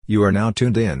You are now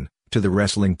tuned in to the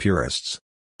Wrestling Purists.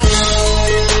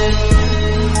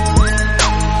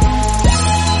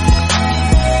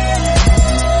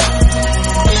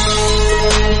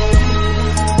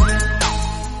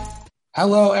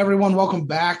 Hello, everyone. Welcome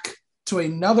back to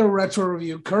another retro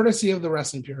review, courtesy of the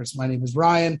Wrestling Purists. My name is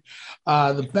Ryan,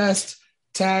 the best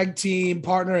tag team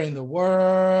partner in the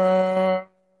world.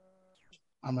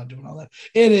 I'm not doing all that.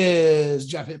 It is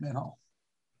Jeff Hitman Hall.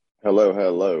 Hello,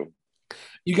 hello.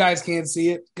 You guys can't see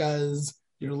it because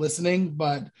you're listening,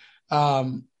 but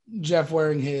Jeff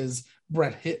wearing his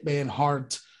Bret Hitman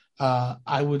Hart,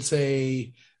 I would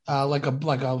say like a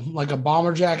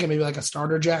bomber jacket, maybe like a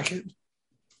starter jacket.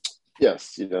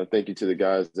 Yes, thank you to the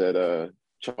guys at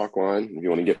Chalkwine. If you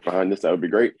want to get behind this, that would be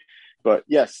great. But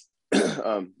yes,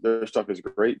 their stuff is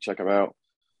great. Check them out.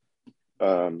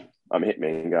 I'm a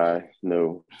Hitman guy.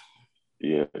 No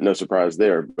surprise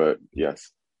there, but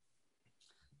yes.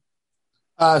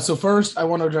 So first, I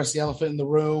want to address the elephant in the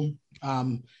room.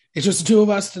 It's just the two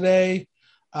of us today.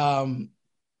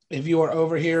 If you are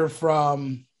over here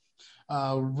from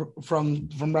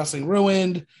Wrestling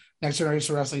Ruined, Next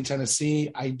Generation Wrestling Tennessee,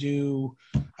 I do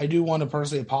want to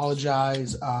personally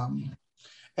apologize.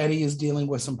 Eddie is dealing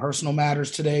with some personal matters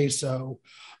today, so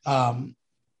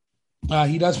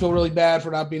he does feel really bad for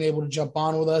not being able to jump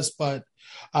on with us, but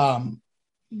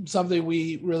something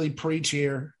we really preach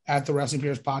here at the Wrestling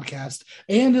Purists podcast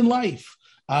and in life,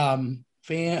 family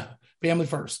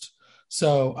first.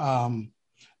 So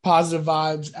positive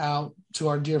vibes out to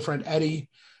our dear friend Eddie,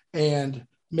 and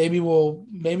maybe we'll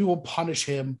punish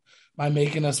him by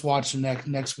making us watch the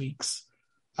next week's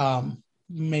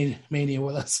Mania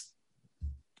with us.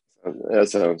 That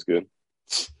sounds good.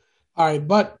 All right,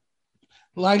 but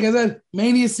like I said,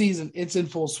 Mania season, it's in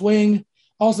full swing.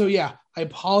 Also, yeah, I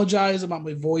apologize about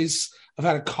my voice. I've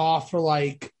had a cough for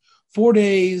like 4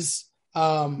 days.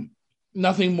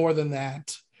 Nothing more than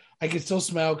that. I can still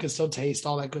smell, can still taste,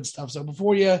 all that good stuff. So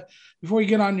before you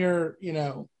get on your,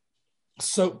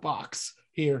 soapbox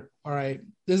here, all right,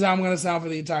 this is how I'm going to sound for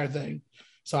the entire thing.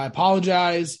 So I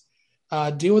apologize.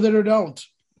 Deal with it or don't.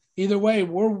 Either way,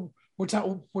 we're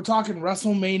talking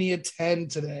WrestleMania 10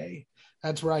 today.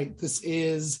 That's right. This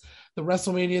is the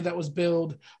WrestleMania that was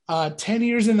billed 10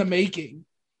 years in the making.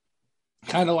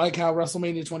 Kind of like how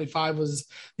WrestleMania 25 was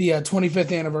the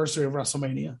 25th anniversary of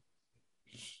WrestleMania.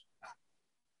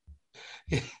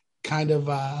 kind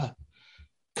of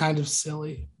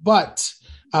silly. But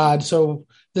so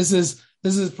this is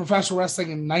professional wrestling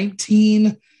in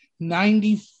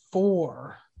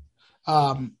 1994.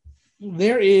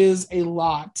 There is a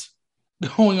lot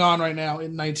going on right now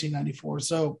in 1994.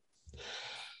 So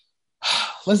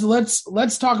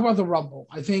let's talk about the Rumble.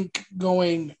 I think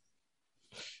going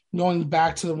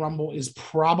back to the Rumble is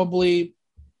probably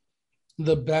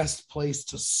the best place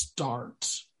to start.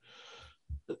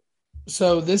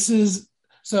 So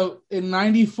in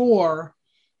 94,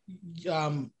 you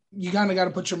kind of got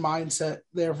to put your mindset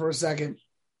there for a second.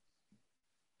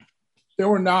 There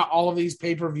were not all of these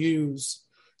pay-per-views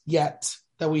yet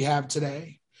that we have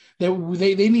today.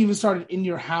 They didn't even start an In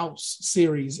Your House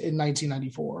series in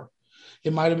 1994.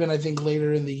 It might have been, I think,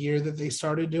 later in the year that they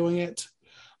started doing it.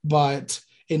 But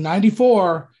in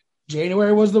 94,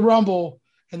 January was the Rumble,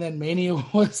 and then Mania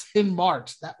was in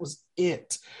March. That was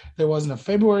it. There wasn't a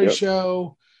February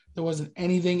show. There wasn't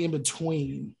anything in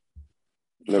between.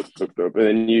 Nope.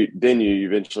 And then you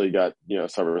eventually got,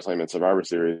 SummerSlam and Survivor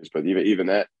Series, but even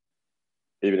that,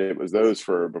 even it was those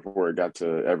before it got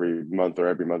to every month or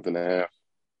every month and a half.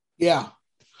 Yeah.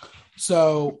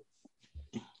 So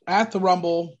at the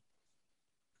Rumble,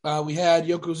 we had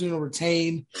Yokozuna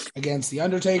retain against The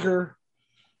Undertaker.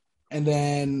 And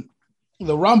then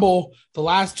the Rumble, the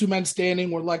last two men standing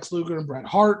were Lex Luger and Bret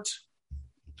Hart.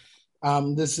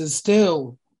 This is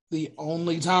still the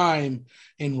only time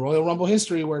in Royal Rumble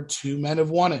history where two men have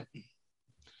won it.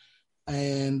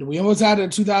 And we almost had it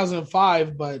in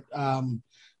 2005, but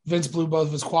Vince blew both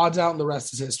of his quads out, and the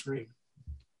rest is history.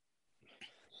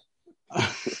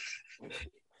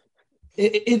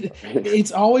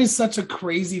 It's always such a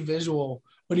crazy visual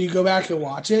when you go back and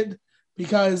watch it,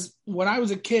 because when I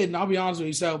was a kid, and I'll be honest with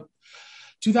you, so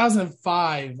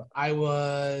 2005, I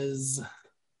want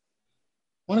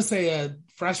to say a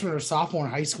freshman or sophomore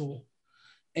in high school.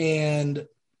 And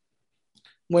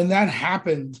when that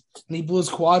happened and he blew his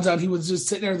quads out, he was just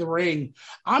sitting there in the ring.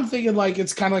 I'm thinking like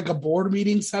it's kind of like a board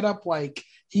meeting setup. Like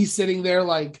he's sitting there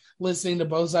like listening to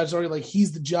both sides story, like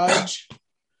he's the judge.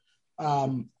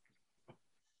 Not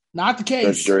the case.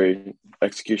 Judge, jury,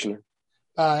 executioner.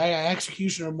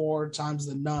 Executioner more times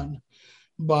than none.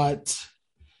 But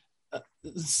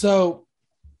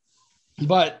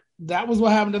that was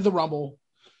what happened at the Rumble.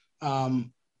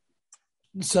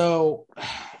 So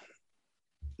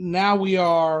now we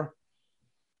are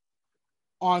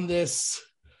on this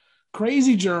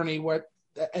crazy journey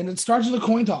and it starts with a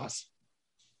coin toss.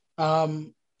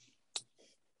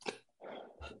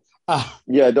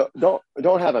 Yeah,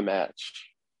 don't have a match.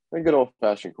 A good old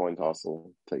fashioned coin toss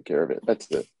will take care of it. That's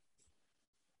it.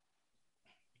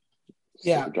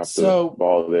 Yeah. Drop the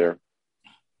ball there.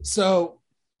 So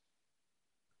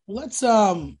let's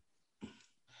I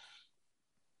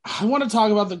want to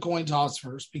talk about the coin toss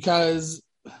first because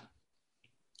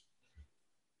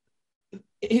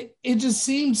it just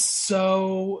seems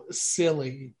so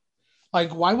silly.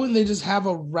 Like, why wouldn't they just have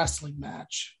a wrestling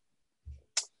match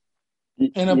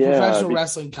in a professional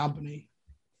wrestling company?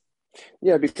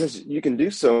 Yeah, because you can do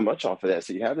so much off of that.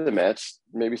 So you have the match,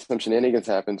 maybe some shenanigans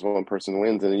happens, one person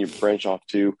wins, and then you branch off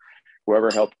to whoever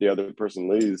helped the other person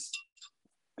lose.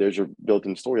 There's your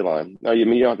built-in storyline. Now, you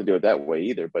don't have to do it that way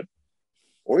either,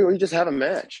 or you just have a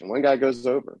match and one guy goes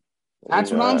over.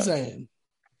 That's what I'm saying.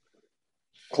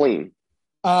 Clean.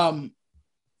 I've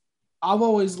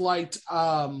always liked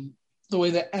the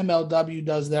way that MLW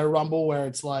does their Rumble, where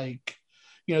it's like,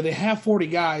 they have 40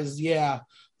 guys,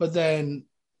 but then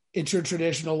it's your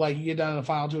traditional, like, you get down to the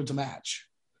final two, it's a match.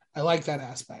 I like that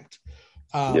aspect.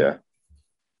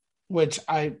 Which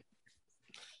I'm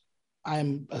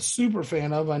a super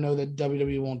fan of. I know that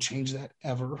WWE won't change that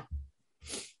ever.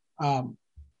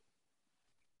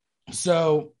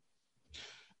 So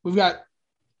we've got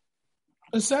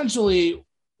essentially,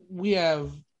 we have,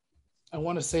 I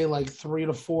want to say, like 3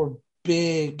 to 4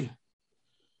 big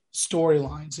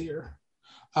storylines here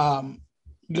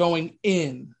going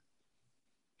in.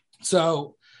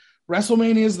 So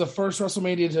WrestleMania is the first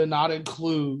WrestleMania to not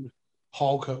include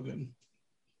Hulk Hogan.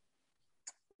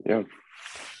 Yeah.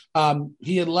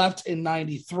 He had left in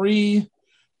 93.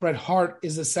 Bret Hart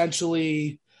is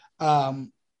essentially the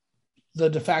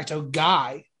de facto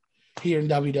guy here in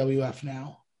WWF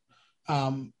now,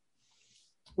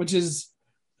 which is,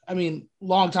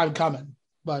 long time coming,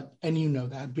 and you know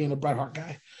that, being a Bret Hart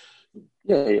guy.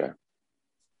 Yeah.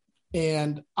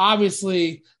 And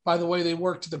obviously, by the way they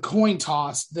worked the coin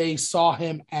toss, they saw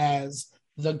him as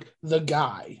the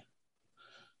guy.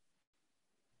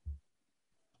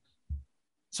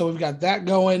 So we've got that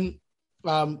going.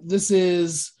 This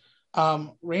is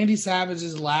Randy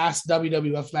Savage's last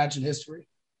WWF match in history.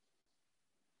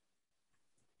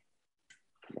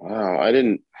 Wow, I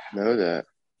didn't know that.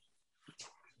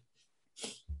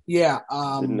 Yeah.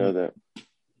 Didn't know that.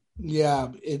 Yeah,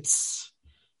 it's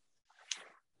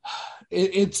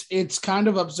kind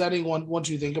of upsetting once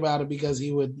you think about it, because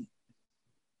he would be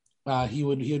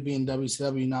in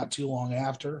WCW not too long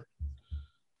after,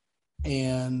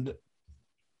 and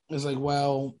it's like,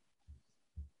 well,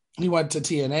 he went to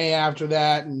TNA after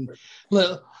that, and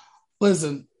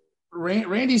listen,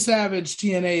 Randy Savage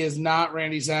TNA is not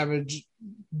Randy Savage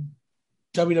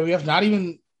WWF, not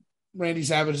even Randy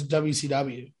Savage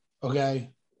WCW. Okay.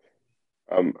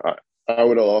 I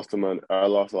would have lost money. I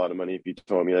lost a lot of money if you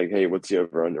told me, like, hey, what's the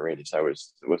over under Randy Savage?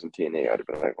 It wasn't TNA. I'd have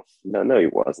been like, no, he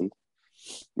wasn't.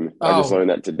 I just learned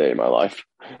that today in my life.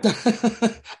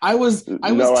 I was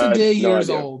today years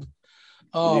old.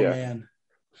 Oh, yeah. Man.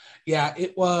 Yeah,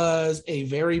 it was a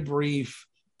very brief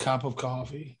cup of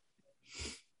coffee.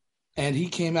 And he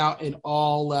came out in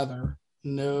all leather.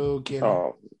 No kidding.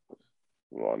 Oh,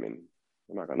 well, I'm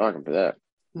not going to knock him for that.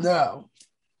 No.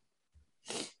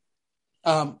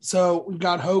 So we've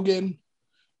got Hogan,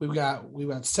 we've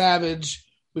got Savage,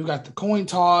 we've got the coin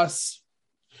toss,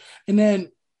 and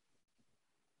then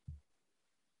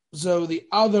so the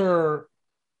other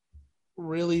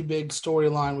really big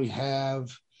storyline we have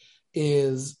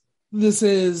is this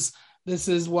is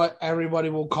what everybody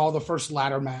will call the first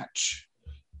ladder match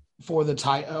for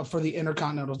the for the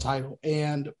Intercontinental title,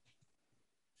 and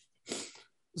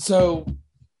so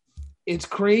it's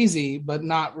crazy, but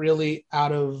not really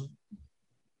out of,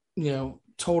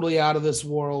 totally out of this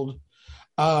world.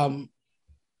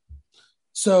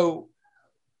 So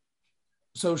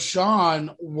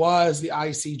Shawn was the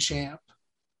IC champ.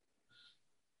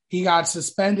 He got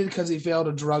suspended because he failed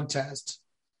a drug test.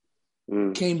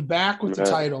 Came back with the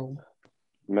title.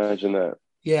 Imagine that.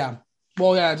 Yeah.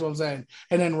 Well, yeah, that's what I'm saying.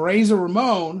 And then Razor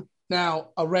Ramon, now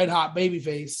a red hot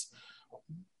babyface,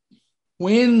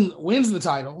 wins the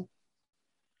title.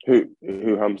 Who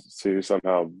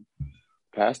somehow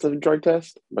passed the drug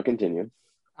test, but continue.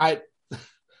 I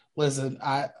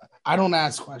don't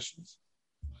ask questions.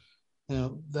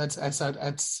 That's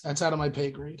out of my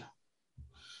pay grade.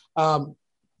 So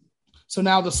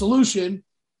now the solution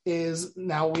is,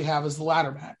 now what we have is the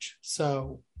ladder match.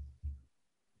 So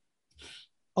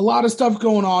a lot of stuff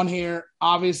going on here.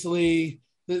 Obviously,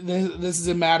 this is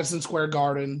in Madison Square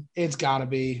Garden. It's got to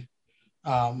be.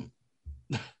 Um,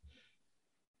 I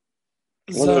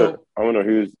wonder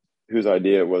whose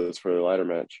idea it was for the ladder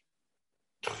match.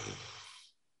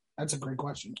 That's a great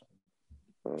question.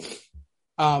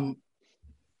 Um,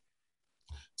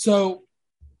 So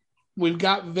we've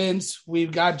got Vince,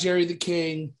 we've got Jerry the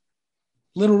King,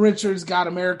 Little Richard's got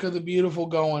America the Beautiful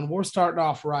going. We're starting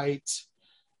off right.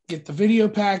 Get the video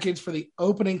package for the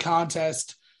opening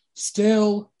contest.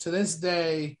 Still to this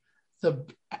day,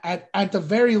 at the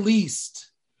very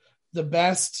least, the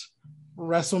best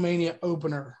WrestleMania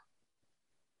opener.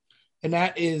 And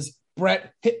that is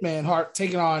Bret Hitman Hart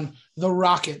taking on the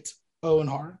Rocket Owen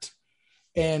Hart.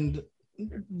 And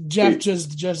Jeff,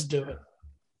 just do it.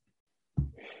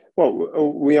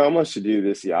 Well, we almost should do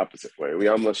this the opposite way. We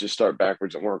almost should start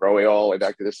backwards and work our way all the way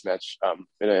back to this match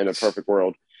in a perfect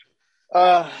world.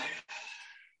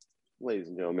 Ladies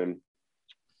and gentlemen,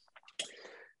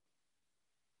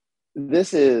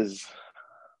 this is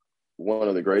one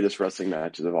of the greatest wrestling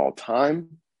matches of all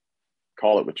time.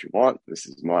 Call it what you want. This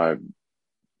is not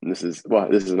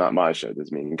my show. This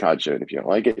is me and Cod show. And if you don't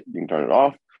like it, you can turn it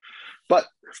off. But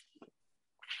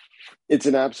it's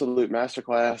an absolute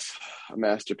masterclass, a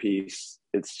masterpiece.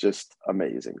 It's just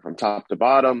amazing from top to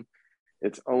bottom.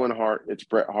 It's Owen Hart. It's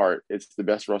Bret Hart. It's the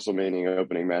best WrestleMania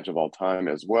opening match of all time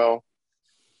as well.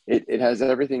 It has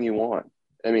everything you want.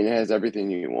 I mean, it has everything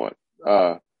you want.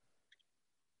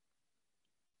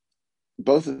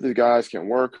 Both of the guys can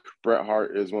work. Bret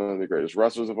Hart is one of the greatest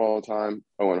wrestlers of all time.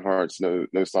 Owen Hart's no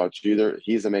slouch either.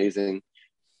 He's amazing.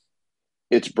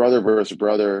 It's brother versus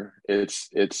brother. The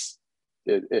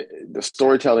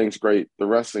storytelling's great. The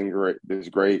wrestling is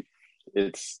great.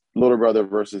 It's little brother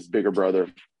versus bigger brother.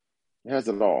 It has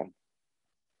it all.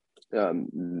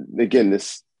 Again,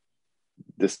 this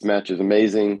match is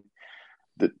amazing.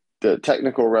 The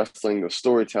technical wrestling, the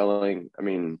storytelling. I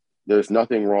mean, there's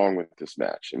nothing wrong with this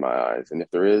match in my eyes. And if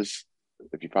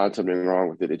you find something wrong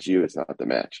with it, it's you. It's not the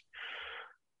match.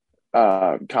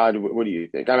 Todd, what do you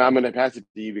think? I'm going to pass it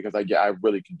to you because I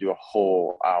really could do a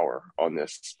whole hour on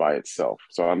this by itself.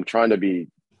 So I'm trying to be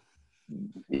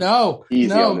easy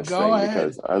on this go thing ahead.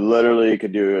 because I literally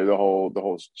could do the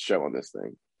whole show on this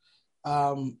thing.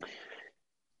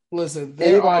 Listen,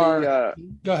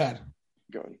 go ahead.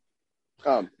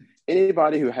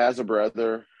 Anybody who has a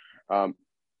brother,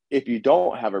 if you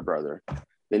don't have a brother,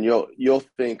 then you'll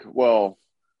think, well,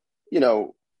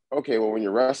 okay, well, when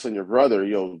you're wrestling your brother,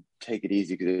 you'll take it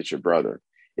easy because it's your brother.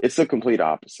 It's the complete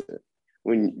opposite.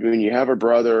 When you have a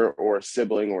brother or a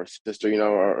sibling or a sister,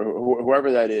 or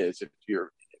whoever that is, if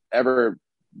you're ever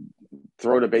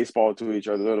thrown a baseball to each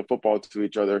other, thrown a football to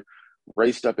each other,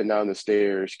 raced up and down the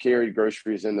stairs, carried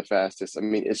groceries in the fastest, I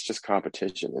mean, it's just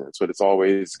competition, and it's what it's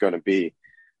always going to be.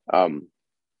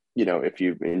 If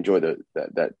you enjoy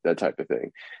that type of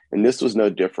thing. And this was no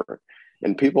different.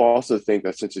 And people also think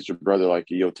that since it's your brother, like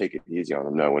you'll take it easy on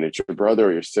them. No, when it's your brother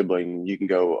or your sibling, you can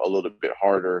go a little bit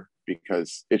harder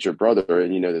because it's your brother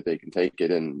and you know that they can take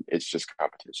it, and it's just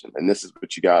competition. And this is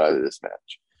what you got out of this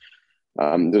match.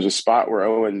 There's a spot where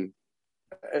Owen,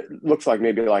 it looks like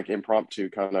maybe like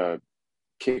impromptu kind of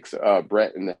kicks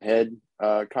Bret in the head,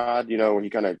 Cod, where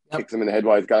he kind of kicks him in the head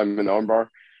while he's got him in the armbar.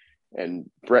 And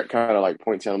Bret kind of like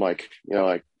points at him like,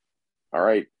 all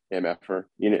right, MFer,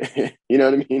 you know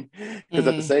what I mean? Because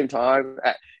at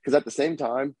the same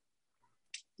time,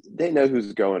 they know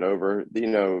who's going over.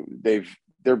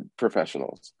 They're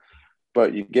professionals.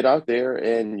 But you get out there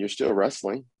and you're still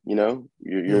wrestling.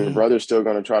 Your brother's still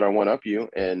going to try to one up you,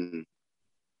 and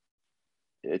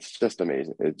it's just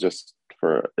amazing. It's just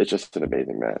an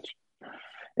amazing match.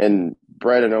 And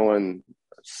Bret and Owen,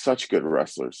 such good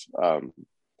wrestlers.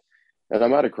 And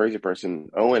I'm not a crazy person.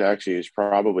 Owen actually is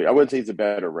probably, I wouldn't say he's a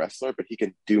better wrestler, but he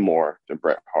can do more than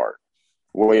Bret Hart.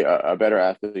 Way a better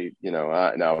athlete,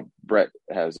 now Bret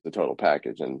has the total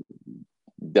package, and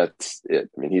that's it.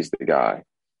 I mean, he's the guy.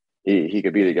 He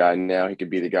could be the guy now. He could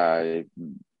be the guy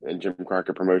in Jim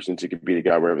Crockett Promotions. He could be the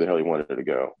guy wherever the hell he wanted to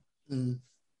go.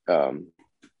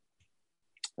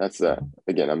 That's that.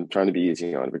 Again, I'm trying to be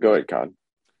easy on it, but go ahead, Con.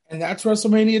 And that's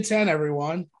WrestleMania 10,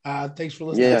 everyone. Thanks for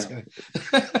listening.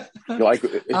 Yeah. If you like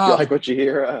what you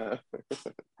hear.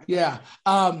 Yeah.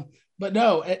 But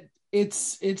no,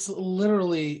 it's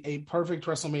literally a perfect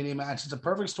WrestleMania match. It's a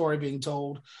perfect story being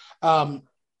told.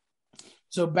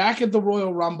 So back at the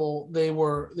Royal Rumble, they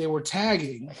were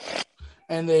tagging,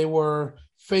 and they were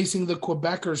facing the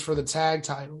Quebecers for the tag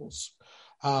titles.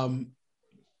 The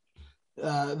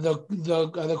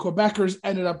Quebecers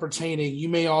ended up retaining. You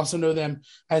may also know them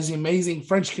as the amazing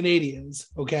French Canadians,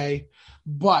 okay?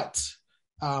 But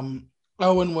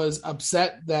Owen was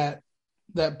upset that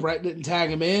Brett didn't tag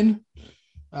him in.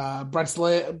 Brett's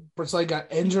leg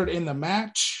got injured in the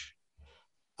match.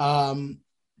 And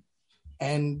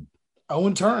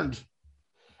Owen turned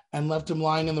and left him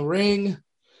lying in the ring.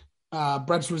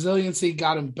 Brett's resiliency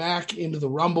got him back into the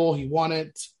Rumble. He won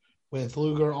it with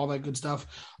Luger, all that good stuff.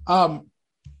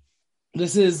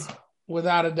 This is,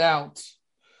 without a doubt,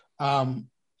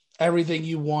 everything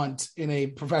you want in a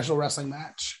professional wrestling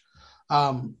match.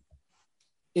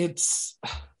 It's,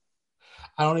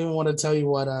 I don't even want to tell you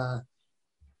what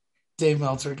Dave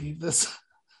Meltzer gave this.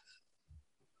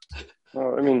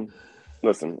 Well, I mean,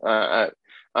 listen,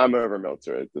 I'm over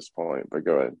Meltzer at this point, but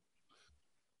go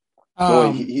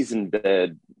ahead. He's in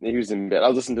bed. He was in bed. I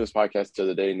was listening to his podcast the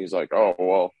other day, and he's like, "Oh,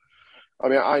 well, I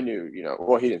mean, I knew,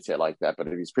 well, he didn't say it like that, but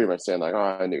he's pretty much saying like, oh,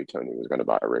 I knew Tony was going to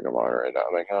buy a Ring of Honor." And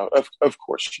I'm like, oh, of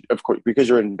course, because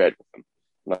you're in bed with him.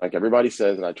 Like everybody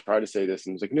says, and I try to say this,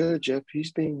 and he's like, "No, Jeff,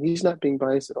 he's not being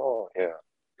biased at all." Yeah,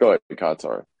 go ahead,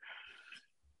 Qatar.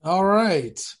 All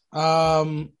right,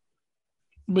 but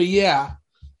yeah,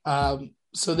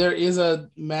 so there is a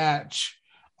match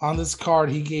on this card.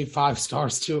 He gave 5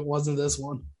 stars to. It wasn't this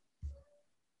one.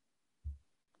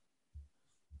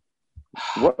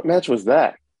 What match was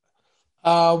that?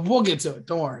 We'll get to it.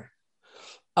 Don't worry.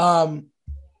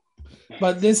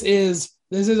 But this is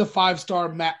a 5-star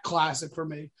Matt classic for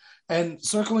me. And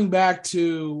circling back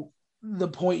to the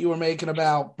point you were making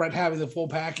about Brett having the full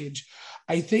package,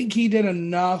 I think he did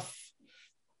enough.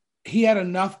 He had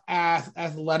enough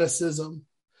athleticism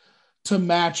to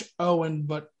match Owen,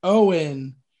 but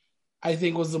Owen, I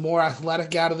think, was the more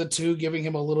athletic out of the two, giving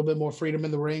him a little bit more freedom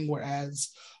in the ring, whereas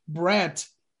Brett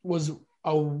was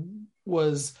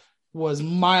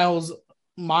miles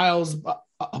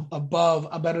above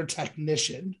a better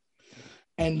technician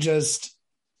and just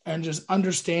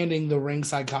understanding the ring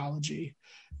psychology.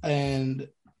 And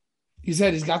he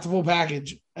said he's got the full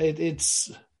package.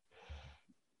 It's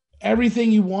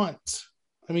everything you want.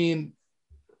 I mean,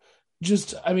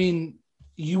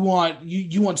 you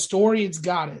want story, it's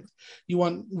got it. You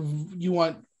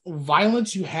want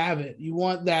violence, you have it. You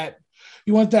want that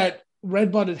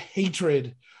red-blooded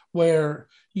hatred where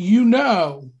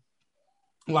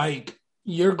like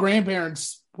your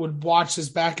grandparents would watch this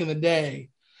back in the day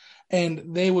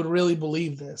and they would really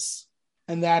believe this.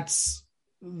 And that's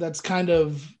kind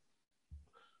of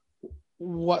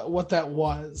what that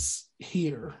was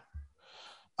here.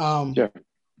 Yeah.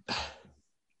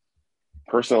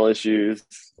 Personal issues,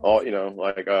 all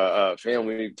like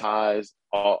family ties,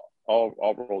 all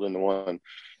rolled into one.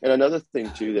 And another thing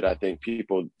too that I think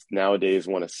people nowadays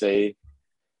want to say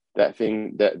that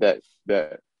things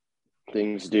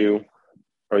do,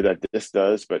 or that this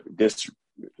does, but this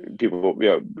people,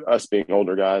 us being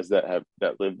older guys that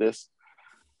lived this.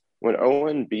 When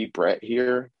Owen beat Brett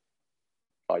here,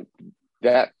 like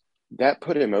that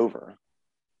put him over.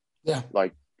 Yeah,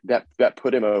 like that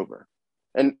put him over.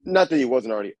 And not that he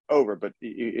wasn't already over, but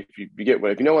if you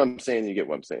know what I'm saying, you get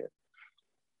what I'm saying.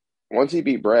 Once he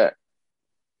beat Brett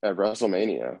at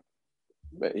WrestleMania,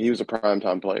 he was a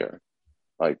primetime player.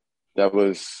 Like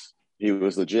he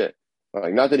was legit.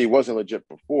 Like, not that he wasn't legit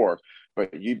before,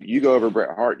 but you go over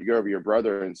Bret Hart, you go over your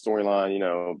brother and storyline,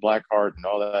 Blackheart and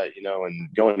all that,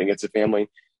 and going against the family.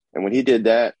 And when he did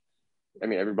that, I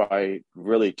mean, everybody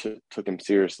really took him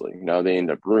seriously. Now they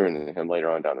end up ruining him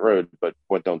later on down the road, but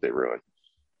what don't they ruin?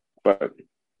 But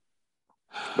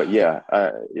yeah,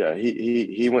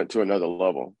 he went to another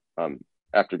level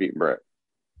after beating Brett.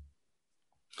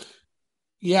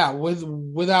 Yeah,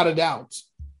 without a doubt.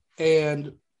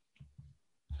 And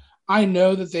I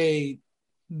know that they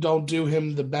don't do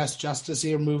him the best justice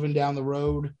here moving down the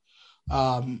road.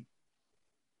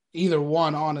 Either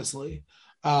one, honestly.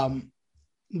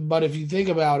 But if you think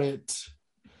about it,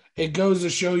 it goes to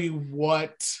show you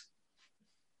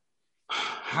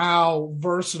how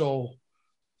versatile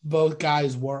both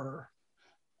guys were.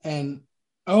 And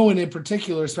Owen in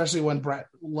particular, especially when Brett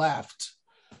left,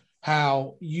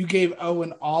 how you gave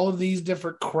Owen all of these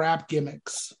different crap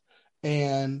gimmicks.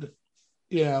 And,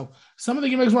 some of the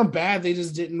gimmicks weren't bad. They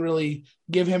just didn't really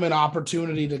give him an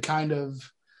opportunity to kind of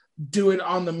do it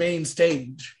on the main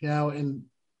stage, and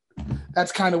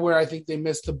that's kind of where I think they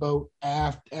missed the boat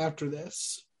after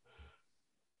this.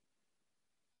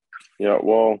 Yeah,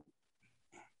 well,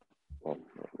 I'm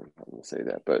going to say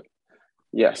that, but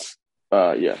yes.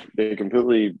 They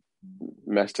completely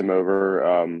messed him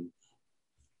over.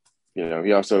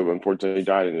 He also unfortunately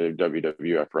died in the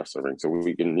WWF wrestling ring, so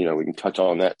we can touch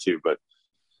on that too. But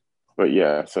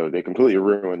yeah, so they completely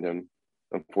ruined him,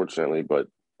 unfortunately. But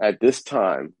at this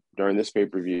time, during this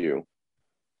pay-per-view,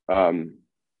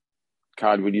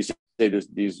 Cod, would you say this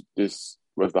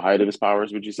was the height of his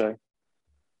powers? Would you say?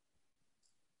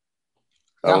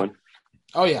 Yeah. Owen?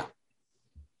 Oh yeah.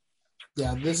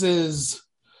 Yeah. This is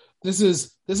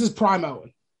prime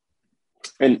Owen.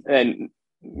 And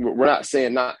we're not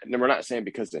saying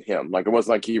because of him. Like, it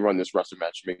wasn't like he run this wrestling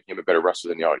match making him a better wrestler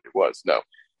than he already was. No,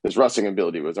 his wrestling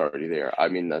ability was already there. I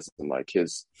mean, that's like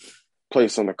his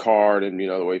place on the card, and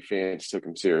the way fans took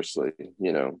him seriously.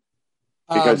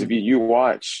 Because if you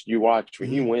watch when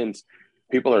he wins,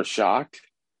 people are shocked,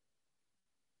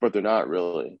 but they're not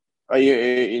really.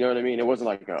 You know what I mean? It wasn't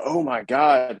like, oh my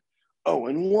God,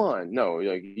 Owen won. No,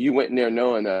 like, you went in there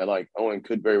knowing that, like, Owen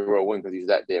could very well win because he's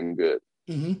that damn good.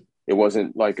 Mm-hmm. It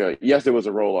wasn't like yes, there was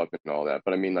a roll up and all that,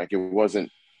 but I mean, like, he wasn't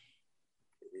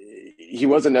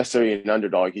necessarily an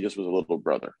underdog. He just was a little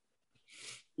brother.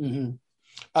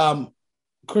 Mm-hmm.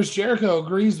 Chris Jericho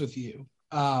agrees with you.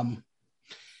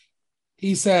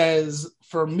 He says,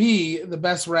 for me, the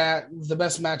best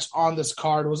match on this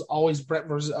card was always Brett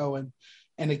versus Owen,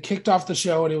 and it kicked off the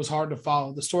show, and it was hard to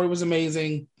follow. The story was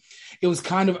amazing. It was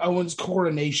kind of Owen's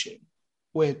coronation,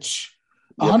 which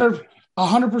 100%.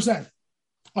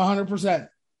 100%.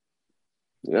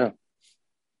 Yeah.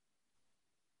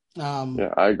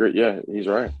 Yeah, I agree. Yeah, he's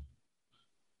right.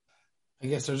 I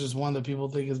guess there's just one that people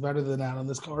think is better than that on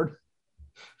this card.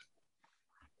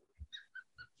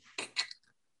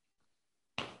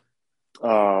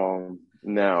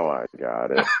 Now I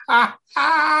got it.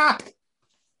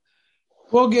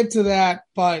 We'll get to that,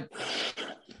 but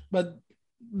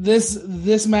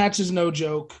this match is no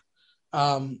joke.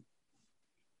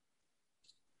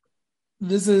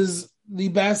 This is the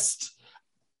best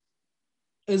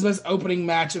opening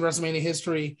match in WrestleMania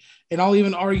history, and I'll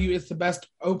even argue it's the best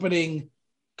opening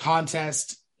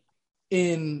contest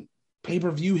in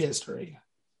pay-per-view history.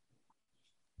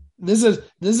 This is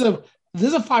a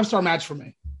 5-star match for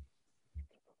me.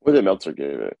 What did Meltzer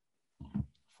give it?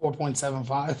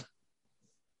 4.75.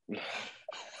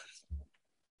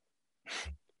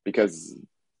 Because,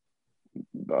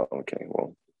 okay,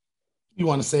 well, you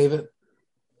want to save it?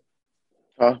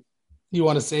 Huh? You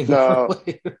want to save it for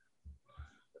later?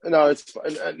 No, it's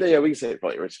fine. Yeah, we can save it for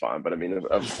later. It's fine, but I mean,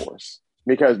 of course,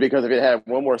 because if it had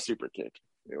one more super kick,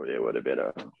 it would have been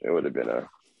a.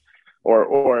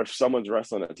 Or if someone's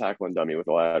wrestling a tackling dummy with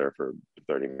a ladder for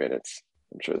 30 minutes,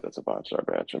 I'm sure that's a 5-star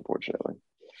match, unfortunately.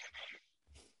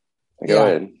 Go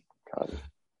ahead.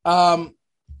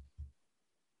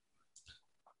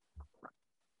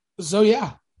 So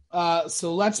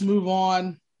let's move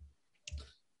on.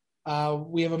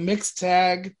 We have a mixed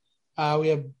tag. We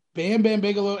have Bam Bam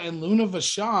Bigelow and Luna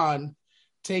Vachon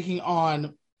taking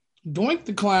on Doink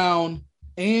the Clown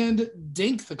and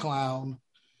Dink the Clown.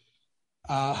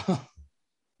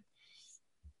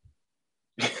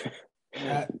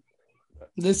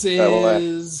 This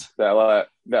is that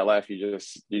laugh you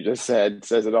just said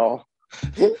says it all.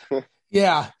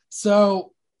 Yeah.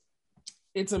 So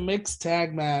it's a mixed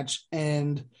tag match,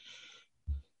 and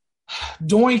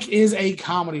Doink is a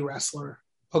comedy wrestler.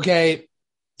 Okay.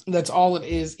 That's all it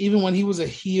is. Even when he was a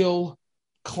heel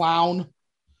clown,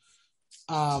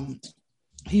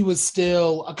 he was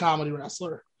still a comedy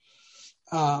wrestler.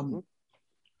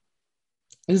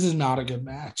 This is not a good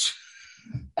match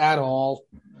at all.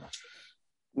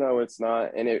 No, it's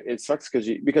not, and it sucks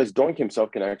because Doink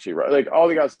himself can actually, like, all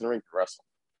the guys in the ring can wrestle,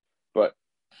 but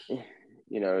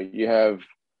you have,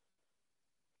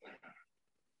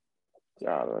 I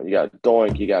don't know, you got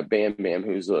Doink, you got Bam Bam,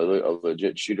 who's a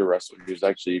legit shooter wrestler, who's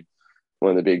actually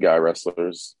one of the big guy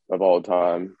wrestlers of all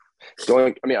time.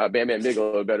 Bam Bam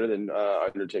Bigelow better than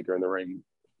Undertaker in the ring.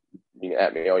 You can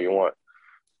at me all you want,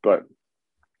 but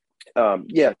so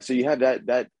you have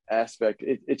that aspect.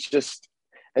 It's just.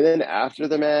 And then after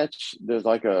the match, there's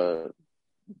like a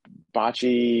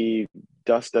botchy,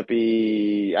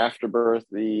 dust-uppy,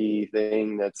 afterbirthy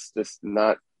thing that's just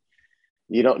not –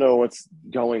 you don't know what's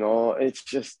going on. It's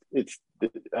just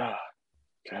 –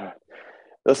 God.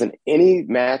 Listen, any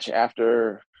match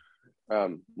after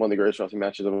one of the greatest wrestling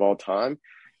matches of all time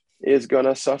is going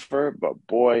to suffer. But,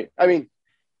 boy – I mean,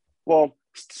 well –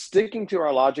 sticking to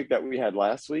our logic that we had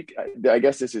last week, I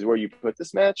guess this is where you put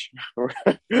this match,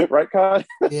 right, Con?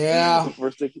 Yeah. If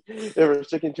we're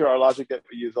sticking to our logic that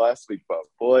we used last week, but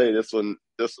boy, this one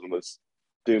was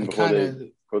doomed before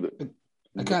they.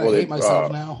 I kind of hate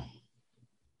myself now.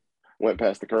 Went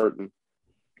past the curtain.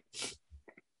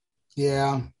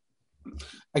 Yeah,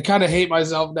 I kind of hate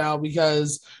myself now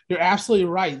because you're absolutely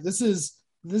right. This is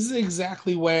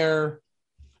exactly where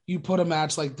you put a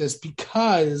match like this,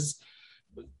 because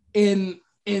in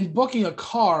booking a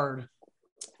card,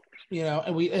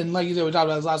 and like you said, we talked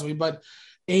about this last week, but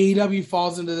AEW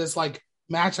falls into this like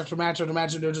match after match after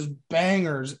match, and they're just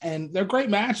bangers, and they're great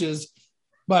matches,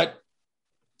 but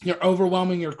you're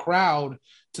overwhelming your crowd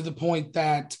to the point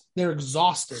that they're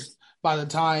exhausted by the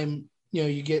time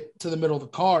you get to the middle of the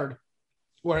card.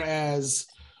 Whereas,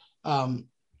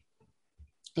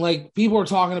 like people are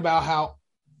talking about how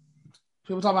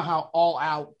All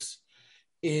Out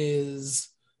is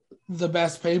the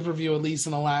best pay-per-view, at least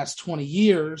in the last 20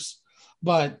 years.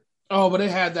 But it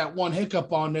had that one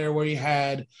hiccup on there where you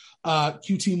had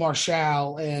QT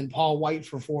Marshall and Paul White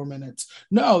for 4 minutes.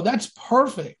 No, that's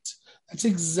perfect. That's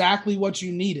exactly what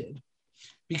you needed,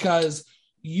 because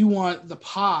you want the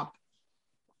pop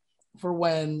for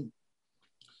when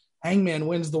Hangman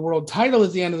wins the world title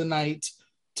at the end of the night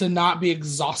to not be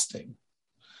exhausting.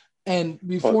 And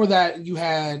before that, you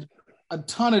had a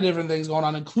ton of different things going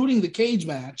on, including the cage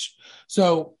match.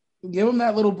 So give them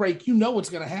that little break. You know what's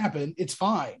going to happen. It's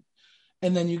fine.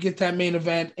 And then you get that main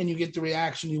event and you get the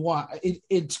reaction you want.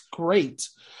 It's great.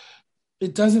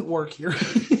 It doesn't work here.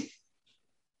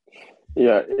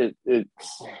 Yeah, it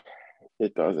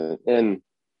doesn't. And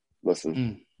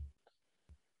listen,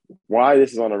 why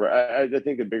this is on I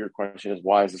think the bigger question is,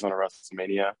 why is this on a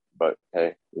WrestleMania? But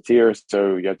hey, it's here,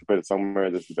 so you have to put it somewhere.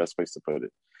 This is the best place to put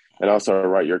it. And also,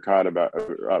 right, you're right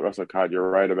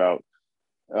about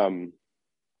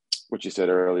what you said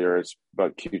earlier. It's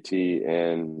about QT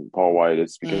and Paul White.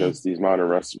 It's because these modern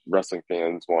wrestling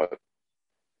fans want,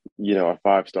 a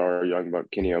 5-star Young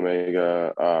Buck, Kenny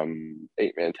Omega,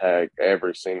 8-man tag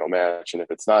every single match. And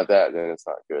if it's not that, then it's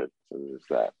not good. So there's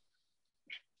that.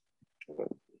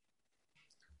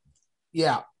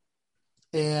 Yeah.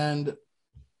 And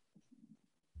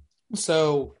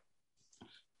so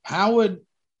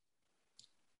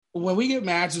when we get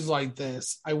matches like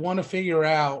this, I want to figure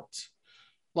out,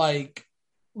 like,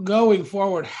 going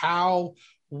forward, how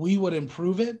we would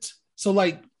improve it. So,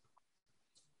 like,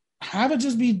 have it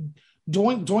just be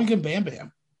Doink and Bam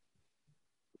Bam.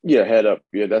 Yeah, head up.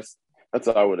 Yeah, that's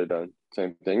what I would have done.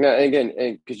 Same thing. Now,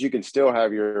 again, because you can still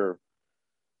have your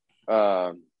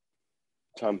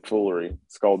tomfoolery,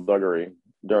 skullduggery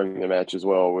during the match as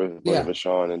well with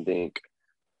Vachon and Dink.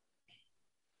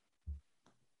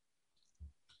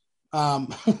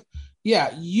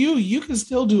 Yeah, you can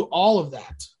still do all of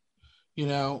that,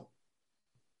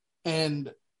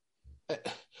 and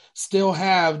still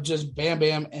have just Bam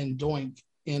Bam and Doink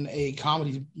in a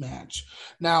comedy match.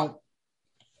 Now,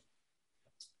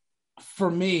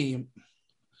 for me,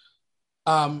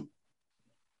 I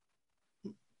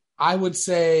would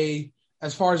say,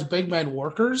 as far as big man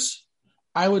workers,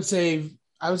 I would say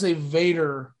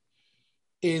Vader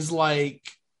is like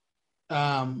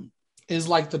the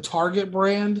Target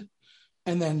brand,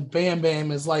 and then Bam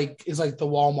Bam is like the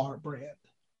Walmart brand.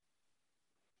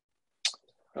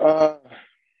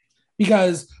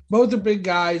 Because both are big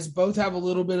guys, both have a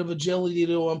little bit of agility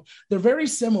to them. They're very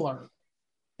similar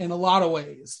in a lot of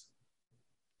ways.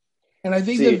 And I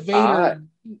think that Vader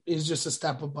is just a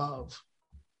step above.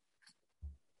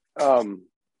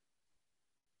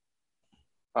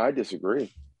 I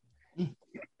disagree.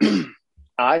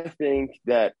 I think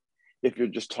that if you're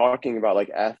just talking about like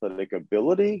athletic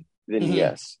ability, then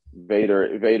yes, Vader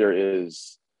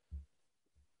is,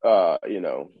 a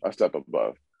step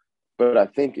above. But I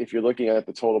think if you're looking at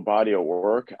the total body of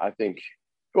work, I think,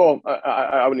 well,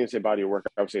 I wouldn't even say body of work.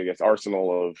 I would say, I guess,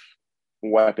 arsenal of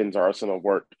weapons, arsenal of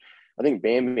work. I think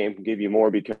Bam Bam can give you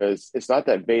more, because it's not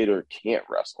that Vader can't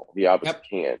wrestle. He obviously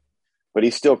can. But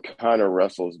he still kind of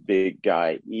wrestles big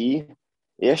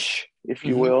guy-ish, if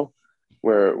you will,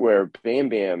 where Bam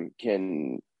Bam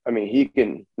can, he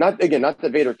can, not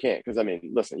that Vader can't, because,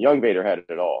 listen, young Vader had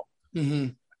it all.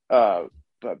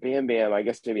 But Bam Bam, I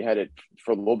guess, maybe had it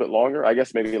for a little bit longer. I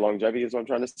guess maybe longevity is what I'm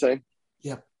trying to say.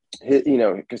 Yeah.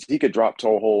 Because he could drop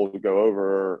toe hold, go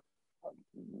over,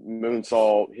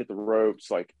 moonsault, hit the ropes.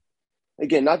 Like,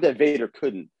 again, not that Vader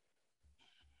couldn't,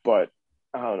 but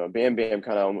I don't know. Bam Bam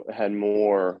kind of had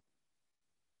more.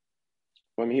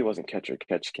 He wasn't catch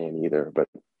can either, but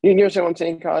you understand what I'm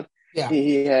saying, Cod? Yeah.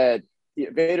 He had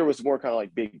Vader was more kind of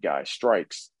like big guy,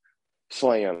 strikes,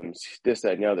 slams, this,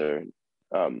 that, and the other.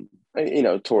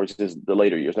 Towards the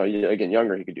later years. Now, again,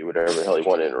 younger, he could do whatever the hell he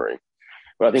wanted in the ring.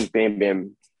 But I think Bam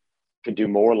Bam could do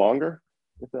more longer,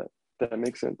 if that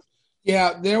makes sense.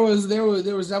 Yeah, there was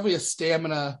definitely a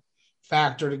stamina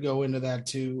factor to go into that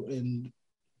too. And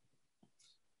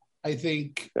I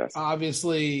think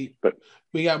obviously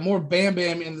we got more Bam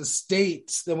Bam in the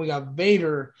States than we got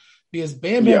Vader, because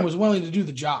Bam Bam was willing to do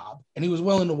the job and he was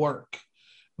willing to work.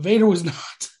 Vader was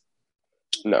not.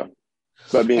 No.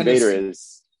 But Vader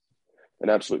is an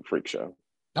absolute freak show.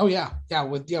 Oh yeah,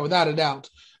 without a doubt.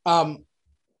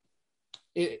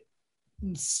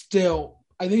 still,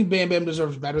 I think Bam Bam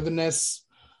deserves better than this.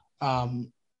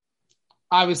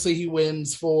 Obviously, he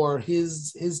wins for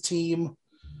his team.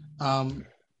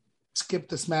 Skip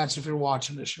this match if you're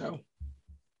watching the show.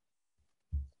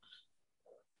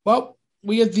 Well,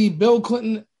 we get the Bill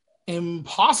Clinton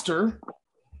imposter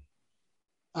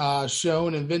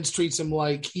shown, and Vince treats him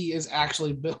like he is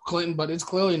actually Bill Clinton, but it's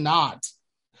clearly not.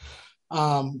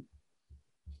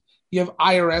 You have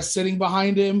IRS sitting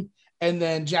behind him, and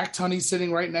then Jack Tunney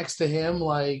sitting right next to him.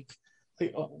 Like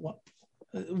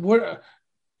what?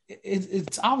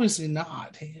 It's obviously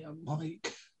not him.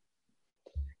 Like,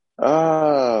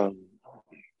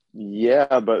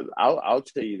 yeah, but I'll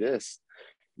tell you this.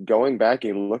 Going back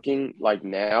and looking like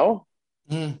now,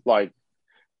 like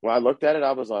when I looked at it,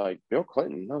 I was like, Bill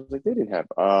Clinton. I was like, they didn't have.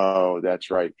 Oh, that's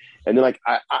right. And then like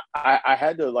I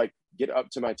had to like get up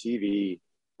to my TV.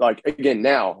 Like again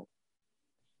now,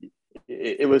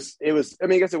 it was. I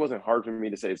mean, I guess it wasn't hard for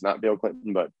me to say it's not Bill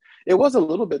Clinton, but it was a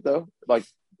little bit though. Like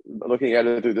looking at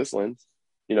it through this lens,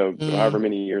 however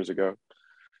many years ago.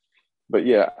 But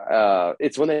yeah,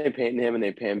 it's when they pan him and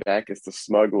they pan back. It's the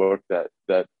smug look that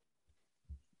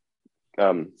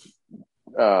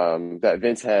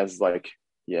Vince has. Like,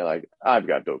 yeah, like I've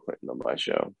got Bill Clinton on my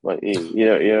show. Like, you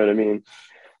know what I mean?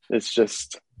 It's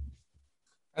just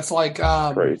that's like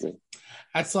crazy.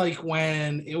 That's like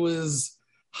when it was,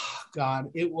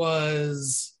 it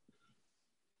was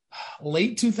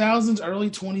late 2000s, early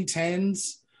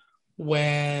 2010s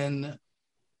when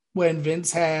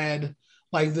Vince had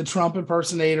like the Trump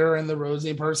impersonator and the Rosie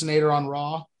impersonator on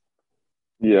Raw.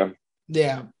 Yeah,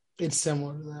 it's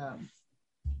similar to that.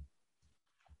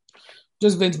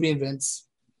 Just Vince being Vince.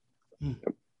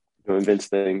 Doing Vince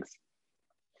things.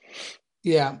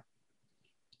 Yeah.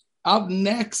 Up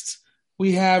next,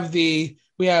 we have the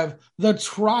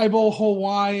tribal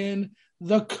Hawaiian,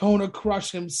 the Kona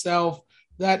Crush himself.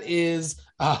 That is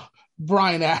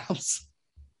Brian Adams.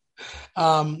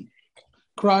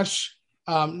 Crush,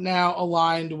 now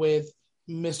aligned with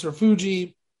Mr.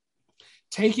 Fuji,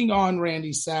 taking on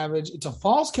Randy Savage. It's a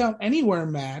Falls Count Anywhere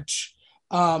match,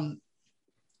 but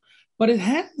it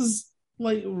has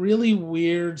like really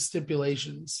weird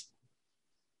stipulations.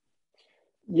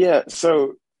 Yeah,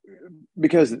 so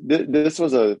because this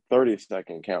was a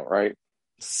 30-second count, right?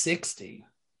 60.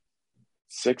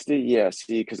 60? Yeah,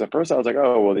 see, because at first I was like,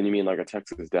 oh, well, then you mean like a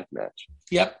Texas death match.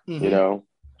 Yep. Mm-hmm.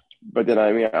 But then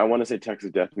I want to say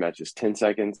Texas death match is 10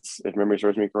 seconds, if memory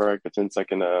serves me correct, a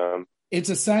 10-second. It's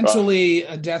essentially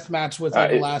a death match with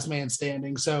like a last man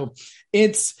standing. So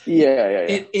it's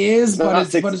it is, but not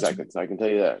it's 60 seconds. I can tell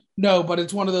you that. No, but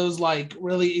it's one of those like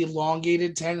really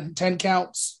elongated 10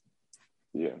 counts.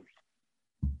 Yeah,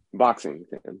 boxing.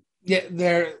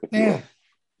 Yeah,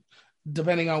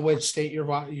 depending on which state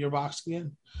you're boxing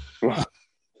in.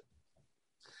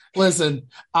 Listen,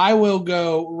 I will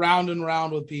go round and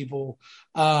round with people.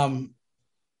 I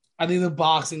think the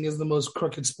boxing is the most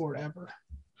crooked sport ever.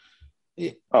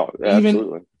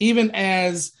 Absolutely. Even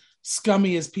as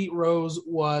scummy as Pete Rose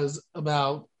was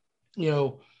about,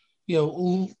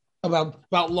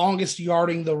 about longest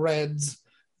yarding the Reds,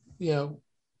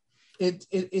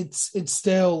 it's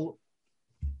still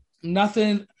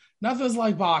nothing's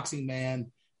like boxing,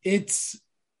 man. It's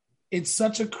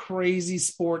such a crazy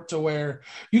sport to where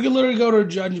you can literally go to a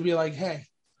judge and be like, hey,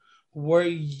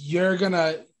 you're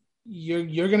gonna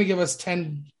give us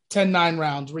 10-9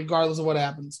 rounds regardless of what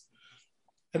happens.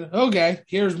 And okay,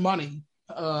 here's money.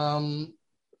 Or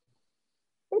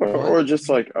just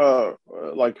like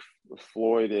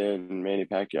Floyd and Manny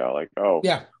Pacquiao, like,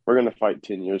 yeah, we're gonna fight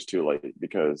 10 years too late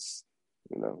because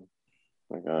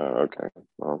okay,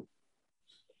 well,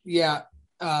 yeah.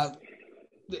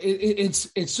 It's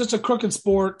just a crooked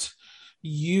sport.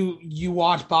 You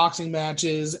watch boxing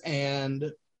matches,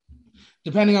 and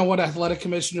depending on what athletic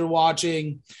commission you're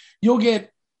watching, you'll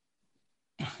get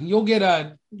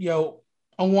a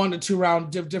 1 to 2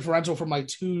 round differential from like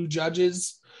 2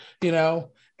 judges, and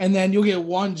then you'll get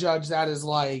one judge that is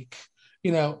like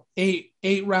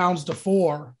 8 rounds to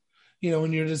 4,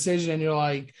 in your decision, and you're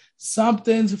like,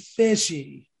 something's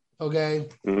fishy. Okay.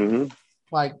 Mm-hmm.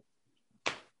 Like,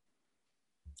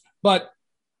 but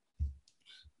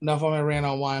enough on my rant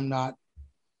on why I'm not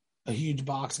a huge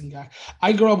boxing guy.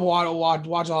 I grew up watch a lot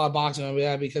of boxing,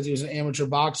 because he was an amateur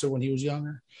boxer when he was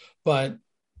younger. But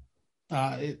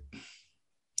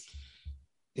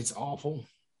it's awful.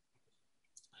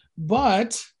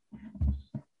 But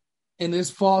in this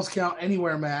Falls Count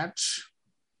Anywhere match,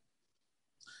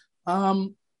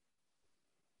 actually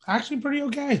pretty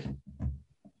okay.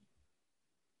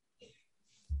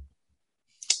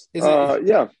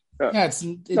 Yeah. Yeah,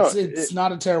 it's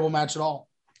not a terrible match at all.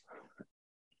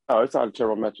 it's not a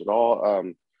terrible match at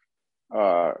all.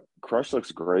 Crush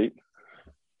looks great.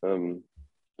 The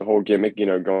whole gimmick,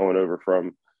 going over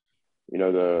from,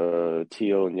 the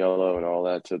teal and yellow and all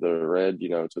that to the red,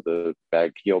 to the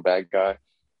heel bag guy.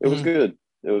 It was good.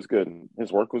 It was good.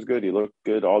 His work was good. He looked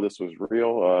good. All this was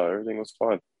real. Everything was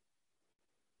fun.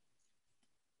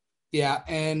 Yeah,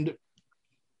 and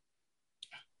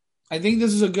I think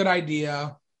this is a good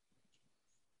idea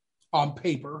on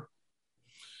paper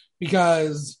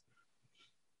because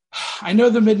I know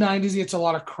the mid-90s gets a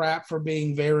lot of crap for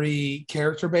being very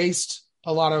character-based.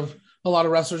 A lot of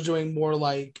wrestlers doing more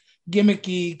like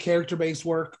gimmicky character-based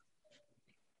work.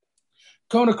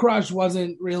 Kona Crush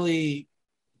wasn't really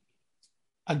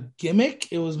a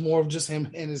gimmick. It was more of just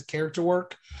him and his character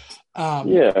work.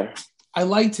 Yeah. I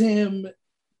liked him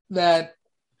that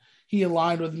he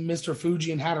aligned with Mr.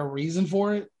 Fuji and had a reason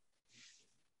for it.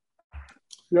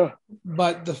 Yeah.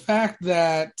 But the fact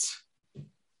that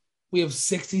we have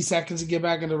 60 seconds to get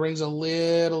back into the ring is a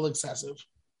little excessive.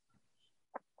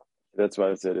 That's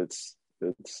why I said it's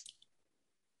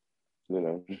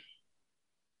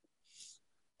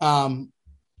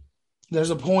there's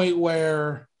a point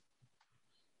where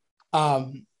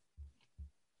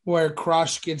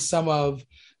Crush gets some of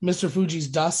Mr. Fuji's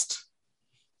dust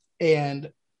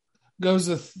and goes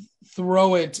to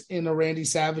throw it into Randy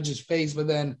Savage's face, but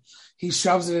then he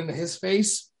shoves it into his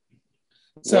face.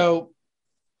 So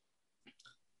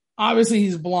obviously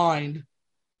he's blind.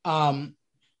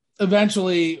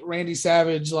 Eventually Randy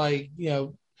Savage,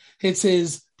 hits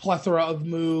his plethora of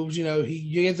moves.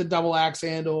 You get the double axe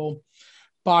handle,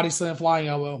 body slam, flying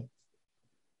elbow.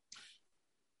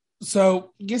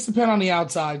 So gets the pin on the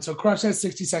outside. So Crush has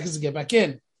 60 seconds to get back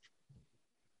in.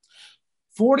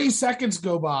 40 seconds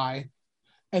go by,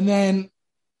 and then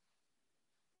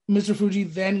Mr. Fuji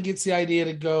then gets the idea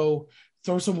to go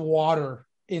throw some water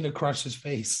into Crush's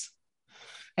face.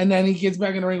 And then he gets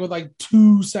back in the ring with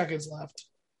 2 seconds left.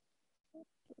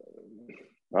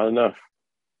 Not enough.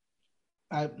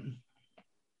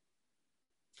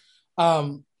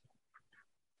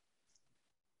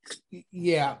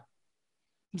 Yeah.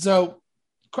 So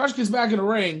Crush gets back in the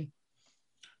ring.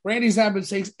 Randy Savage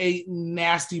takes a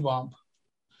nasty bump.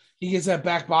 He gets that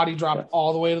back body drop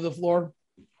all the way to the floor.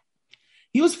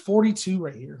 He was 42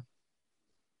 right here.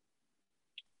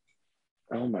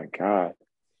 Oh my God.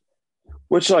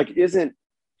 Which isn't,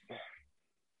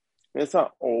 it's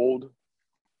not old,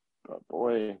 but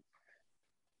boy,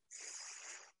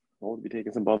 old to be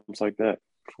taking some bumps like that.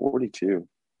 42.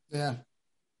 Yeah.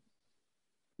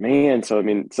 Man, so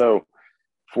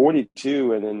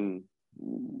 42 and then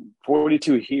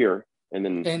 42 here and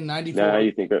then and 94.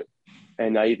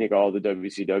 Now you think all the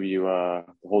WCW,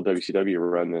 the whole WCW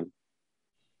run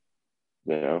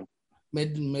then,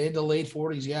 mid to late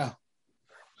 40s, yeah.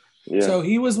 Yeah. So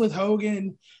he was with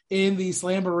Hogan in the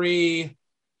Slamboree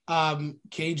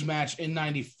cage match in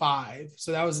 95.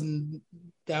 So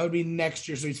that would be next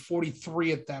year. So he's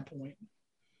 43 at that point.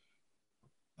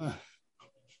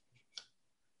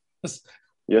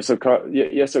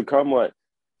 So come what,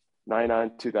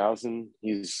 99, 2000,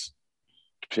 he's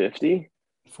 50?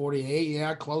 48,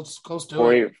 yeah, close to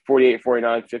 40, it. 48,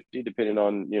 49, 50, depending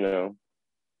on,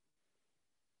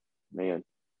 man.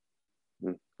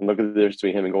 And look at the difference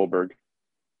between him and Goldberg.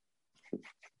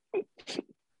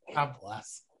 God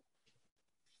bless.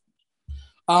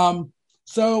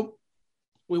 So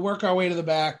we work our way to the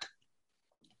back.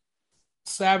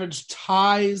 Savage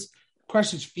ties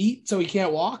Crush's feet so he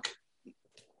can't walk.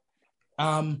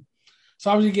 So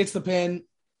obviously gets the pin.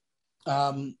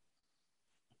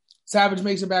 Savage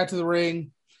makes it back to the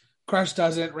ring. Crush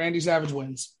doesn't. Randy Savage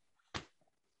wins.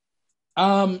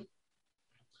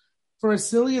 For as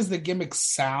silly as the gimmick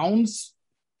sounds,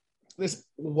 this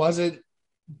wasn't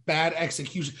bad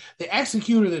execution. They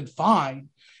executed it fine.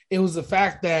 It was the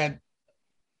fact that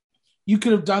you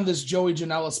could have done this Joey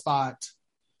Janela spot,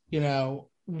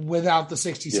 without the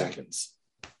 60 seconds.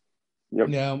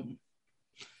 Yep.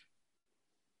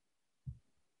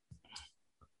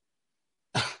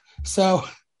 So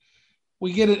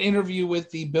we get an interview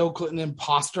with the Bill Clinton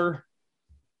imposter.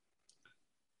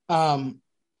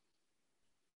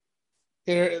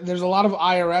 There's a lot of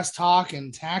IRS talk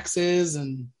and taxes,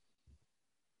 and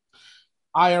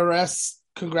IRS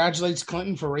congratulates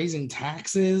Clinton for raising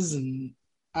taxes, and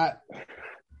I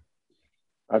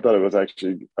thought it was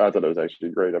actually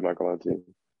great. I'm not going to lie to you.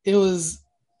 It was.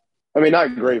 I mean,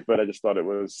 not great, but I just thought it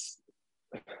was.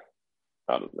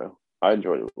 I don't know. I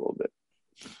enjoyed it a little bit.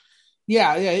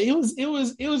 Yeah, it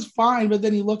was fine, but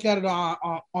then you look at it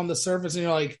on the surface, and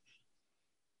you're like,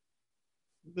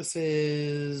 "This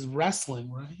is wrestling,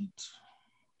 right?"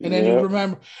 And then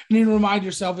you remind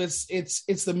yourself it's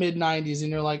the mid 90s and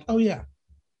you're like, oh yeah.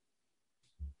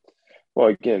 Well,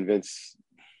 again, Vince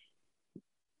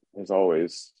has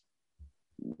always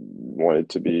wanted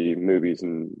to be movies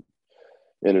and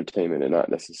entertainment and not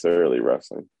necessarily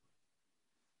wrestling.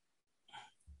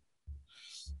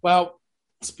 Well,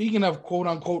 speaking of quote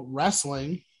unquote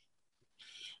wrestling,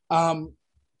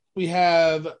 we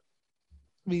have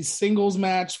the singles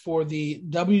match for the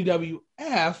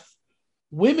WWF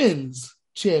Women's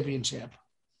Championship.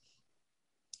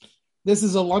 This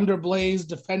is Alundra Blaze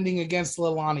defending against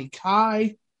Leilani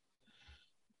Kai.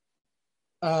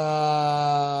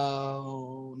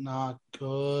 Not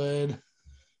good.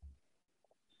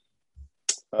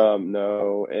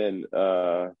 No,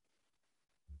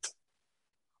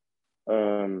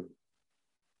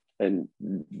 and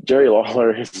Jerry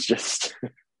Lawler is just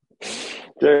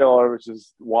Jerry Lawler was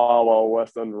just Wild Wild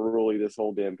West unruly this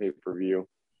whole damn pay-per-view.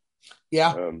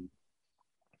 Yeah.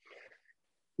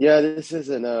 This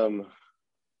isn't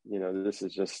this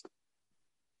is just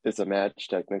it's a match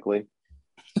technically,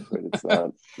 but it's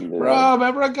not. Bro,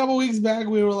 remember a couple weeks back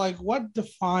we were like, what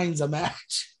defines a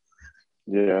match?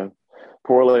 Yeah.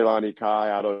 Poor Leilani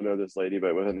Kai. I don't know this lady,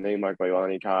 but with a name like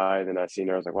Leilani Kai, and then I seen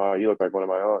her, I was like, wow, you look like one of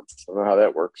my aunts. I don't know how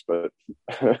that works, but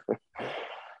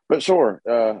but sure.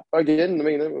 Again, I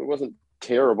mean, it wasn't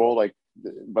terrible,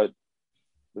 but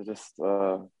it just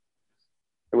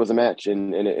it was a match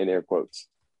in air quotes.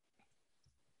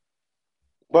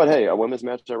 But hey, a women's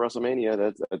match at WrestleMania,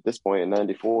 that's at this point in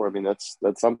 '94. I mean, that's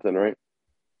something, right?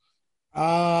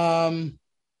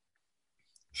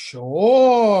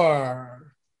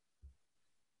 Sure.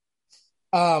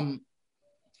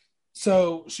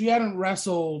 So she hadn't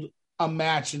wrestled a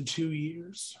match in 2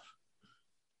 years.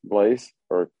 Blaze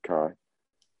or Kai?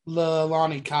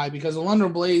 Leilani Kai, because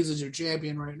Alundra Blaze is your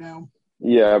champion right now.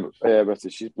 Yeah, but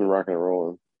she's been rocking and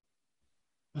rolling.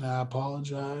 I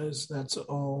apologize. That's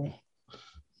all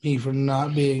me for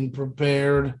not being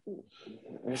prepared.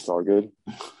 It's all good.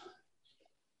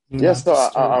 So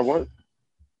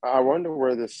I wonder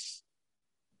where this,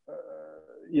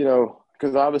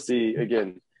 because obviously,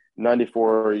 again,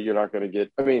 94, you're not going to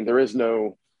get, I mean, there is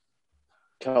no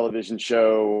television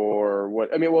show or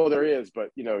what, I mean, well, there is, but,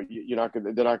 they're not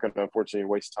going to unfortunately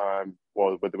waste time,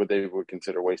 what they would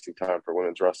consider wasting time for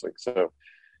women's wrestling. So,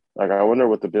 I wonder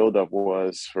what the buildup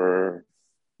was for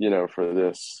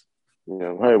this,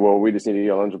 hey, well, we just need to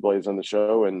get Alundra Blaze on the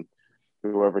show, and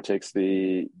whoever takes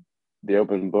the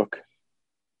open book,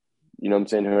 you know what I'm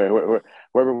saying?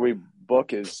 Whoever we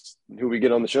book is who we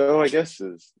get on the show, I guess.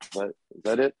 Is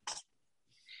that it?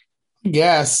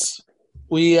 Yes.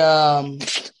 We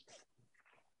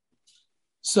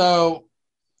so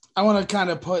I want to kind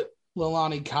of put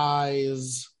Leilani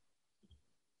Kai's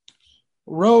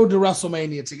road to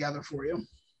WrestleMania together for you.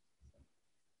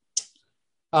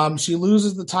 She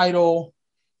loses the title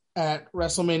at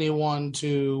WrestleMania 1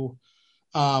 to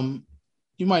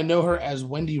you might know her as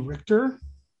Wendy Richter.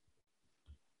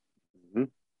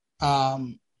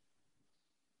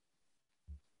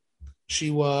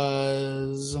 She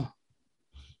was,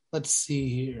 let's see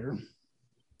here.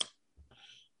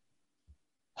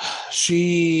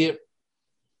 She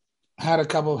had a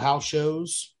couple of house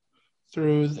shows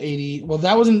through the 80. Well,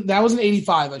 that was in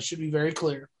 85. I should be very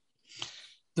clear.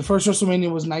 The first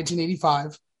WrestleMania was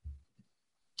 1985.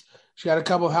 She had a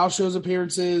couple of house shows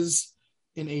appearances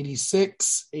in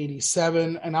 86,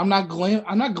 87, and I'm not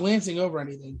glancing over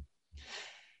anything.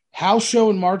 House show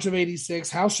in March of 86,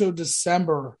 house show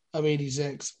December of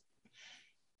 86.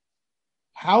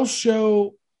 House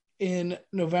show in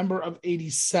November of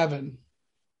 87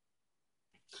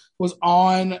 was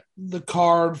on the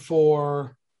card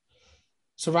for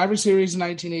Survivor Series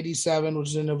 1987, which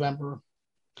is in November.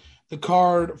 The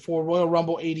card for Royal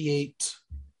Rumble 88.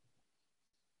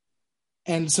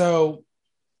 And so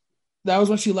that was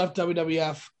when she left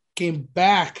WWF, came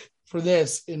back for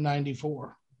this in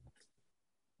 94.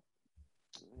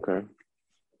 Okay.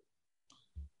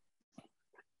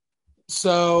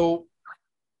 So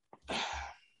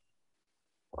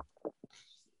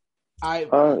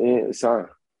sorry.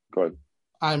 Go ahead.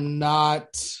 I'm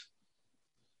not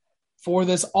for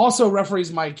this. Also,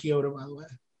 referees Mike Chioda, by the way.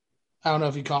 I don't know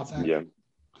if you caught that. Yeah.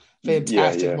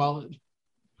 Fantastic mullet.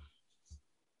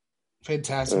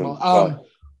 Fantastic mullet.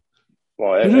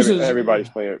 Everybody's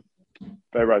playing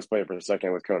for a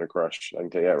second with Kona Crush. I can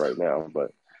tell you that right now.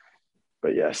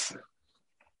 But yes.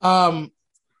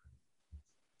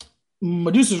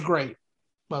 Medusa's great,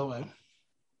 by the way.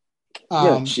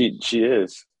 She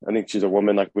is. I think she's a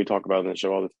woman like we talk about in the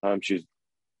show all the time. She's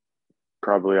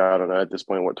probably, I don't know, at this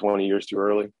point, 20 years too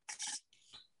early?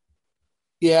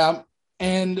 Yeah.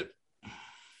 And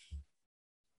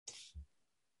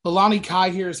Alani Kai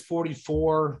here is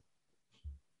 44,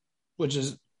 which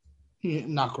is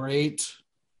not great.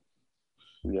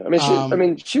 Yeah,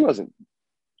 she wasn't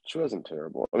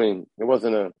terrible. I mean, it was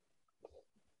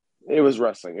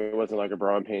wrestling. It wasn't like a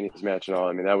bra and panties match and all.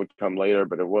 I mean, that would come later,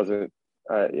 but it wasn't.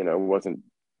 It wasn't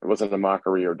a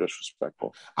mockery or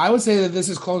disrespectful. I would say that this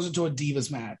is closer to a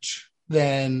Divas match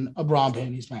than a bra and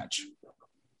panties match.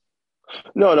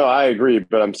 No, I agree,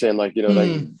 but I'm saying like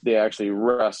they actually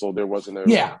wrestled. There wasn't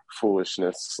a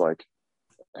foolishness. Like,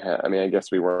 I mean, I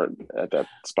guess we weren't at that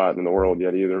spot in the world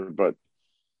yet either, but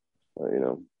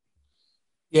what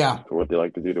they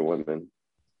like to do to women.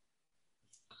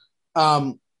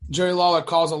 Jerry Lawler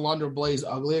calls Alundra Blaze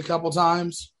ugly a couple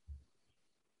times.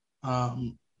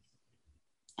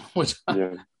 Which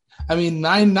I mean,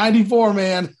 994,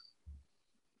 man.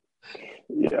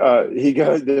 Yeah, he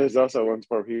goes. There's also one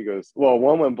part where he goes. Well,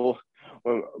 when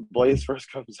Blaze first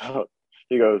comes out,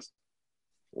 he goes,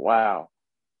 "Wow."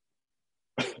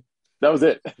 That was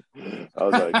it. I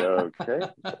was like, okay,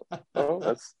 well,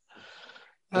 that's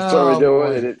what we're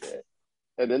doing.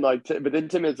 And then but then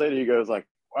 10 minutes later, he goes like,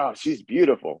 "Wow, she's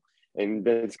beautiful." And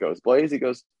Vince goes, "Blaze." He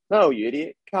goes, "No, you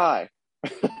idiot, Kai."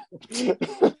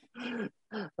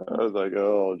 I was like,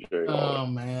 "Oh, Jerry." Oh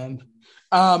man.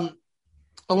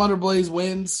 Alundra Blaze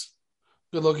wins.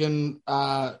 Good looking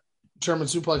German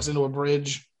suplex into a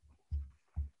bridge.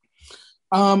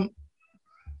 Fine.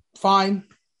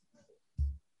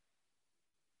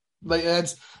 Like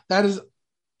that is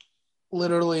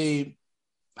literally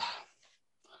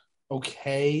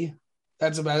okay.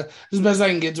 That's about it. As best I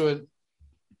can get to it.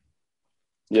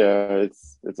 Yeah,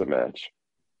 it's a match.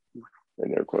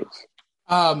 In air quotes.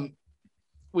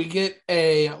 We get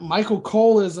a Michael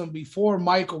Coleism before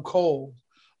Michael Cole.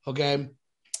 Okay.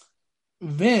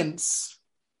 Vince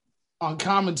on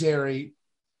commentary,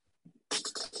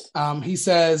 he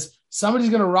says, somebody's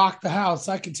going to rock the house.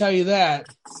 I can tell you that.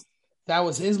 That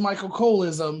was his Michael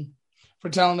Coleism for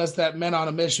telling us that Men on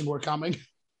a Mission were coming.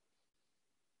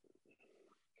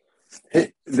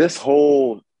 This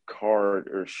whole card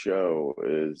or show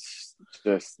is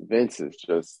just, Vince is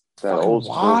just that old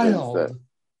school Vince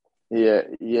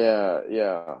that,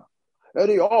 yeah. And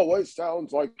he always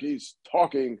sounds like he's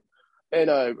talking in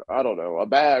a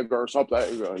bag or something.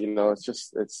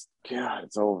 It's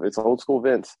old school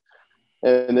Vince.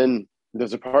 And then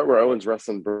there's a part where Owen's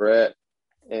wrestling Brett,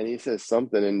 and he says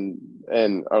something,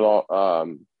 and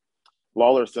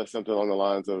Lawler says something along the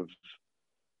lines of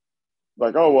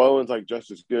like, "Oh, well, Owen's like just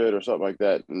as good" or something like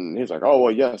that, and he's like, "Oh,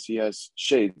 well, yes, he has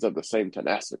shades of the same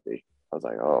tenacity." I was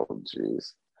like, "Oh,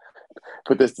 geez."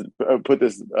 Put this up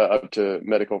to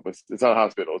medical. It's not a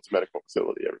hospital; it's a medical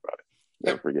facility. Everybody,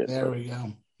 never forget. There we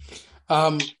go.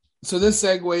 So this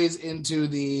segues into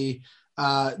the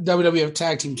WWF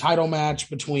Tag Team Title match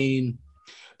between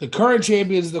the current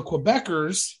champions, the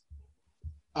Quebecers.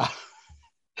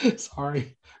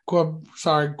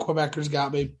 Quebecers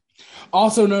got me.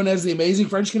 Also known as the Amazing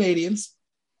French Canadians.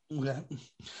 Okay.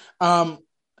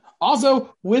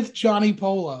 Also with Johnny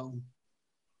Polo.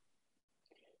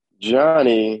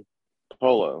 Johnny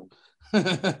Polo.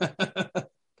 My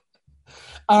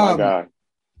God.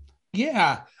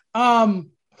 Yeah.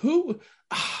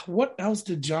 What else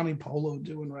did Johnny Polo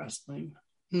do in wrestling?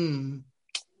 He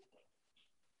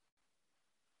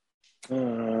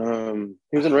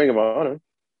was in Ring of Honor.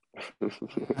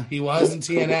 He was in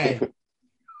TNA.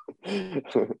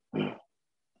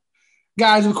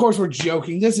 Guys, of course we're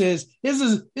joking. This is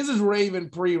Raven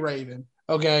pre-Raven.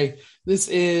 Okay. This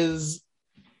is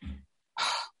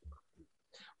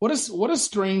what a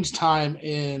strange time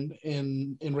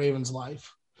in Raven's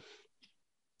life.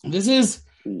 This is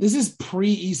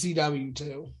pre-ECW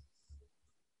too.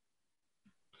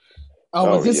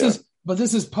 But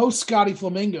this is post Scotty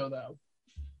Flamingo though.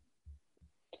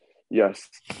 Yes.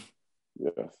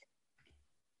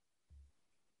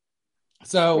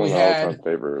 So we had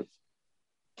favorites.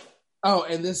 Oh,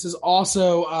 and this is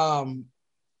also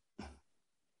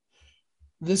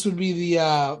this would be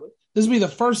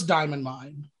the first Diamond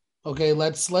Mine. Okay,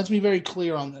 let's be very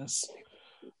clear on this.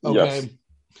 Okay. Yes.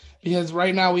 Because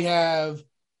right now we have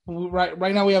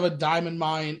a Diamond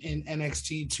Mine in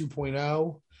NXT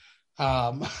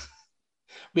 2.0.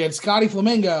 We had Scotty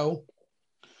Flamingo,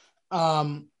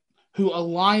 who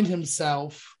aligned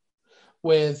himself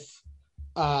with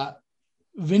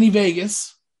Vinny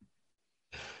Vegas.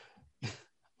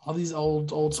 All these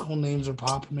old school names are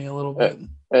popping me a little bit.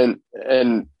 And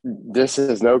this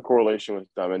has no correlation with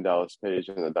Diamond Dallas Page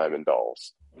and the Diamond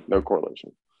Dolls. No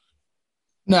correlation.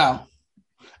 No.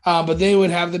 But they would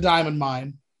have the Diamond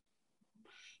Mine.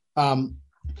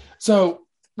 So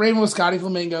Raven was Scotty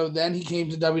Flamingo. Then he came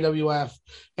to WWF,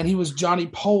 and he was Johnny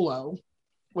Polo,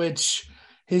 which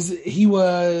he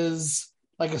was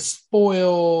like a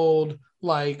spoiled,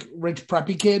 like rich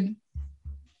preppy kid.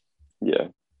 Yeah.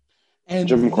 And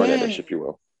Jim then, Cornette-ish, if you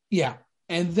will. Yeah.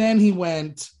 And then he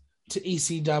went to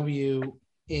ECW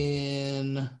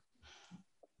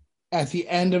at the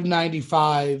end of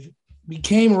 95,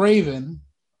 became Raven,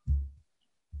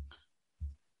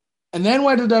 and then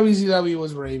went to WCW,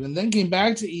 was Raven, then came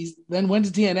back to then went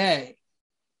to TNA.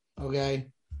 Okay.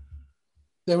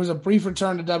 There was a brief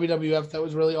return to WWF that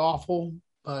was really awful,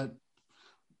 but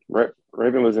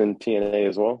Raven was in TNA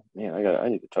as well. Man, I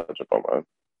need to touch up on my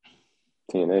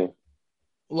TNA.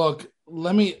 Look,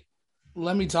 let me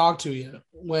talk to you.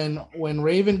 When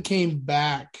Raven came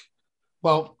back,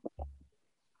 well,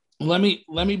 let me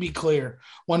be clear.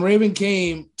 When Raven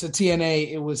came to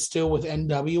TNA, it was still with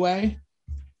NWA.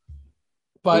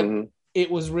 But it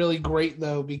was really great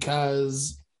though,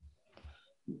 because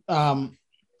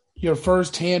your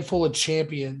first handful of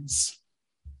champions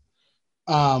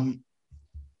in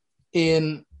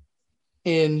the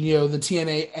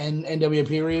TNA and NWA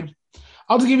period.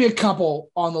 I'll just give you a couple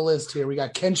on the list here. We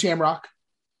got Ken Shamrock,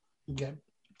 okay,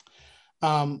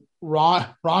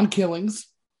 Ron Killings,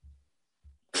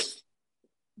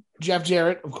 Jeff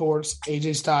Jarrett, of course,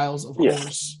 AJ Styles, of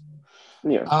course.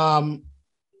 Yeah.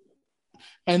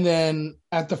 And then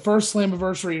at the first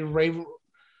Slammiversary,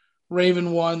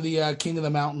 Raven won the King of the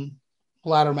Mountain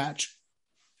ladder match.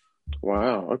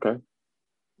 Wow. Okay.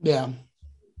 Yeah.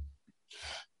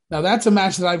 Now that's a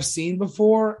match that I've seen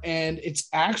before, and it's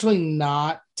actually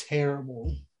not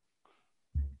terrible.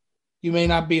 You may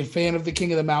not be a fan of the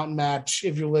King of the Mountain match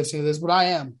if you're listening to this, but I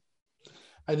am.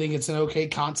 I think it's an okay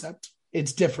concept.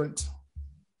 It's different.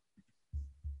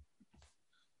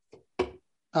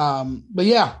 But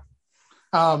yeah.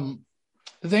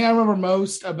 The thing I remember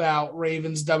most about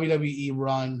Raven's WWE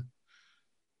run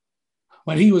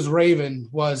when he was Raven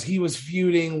was he was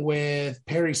feuding with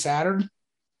Perry Saturn.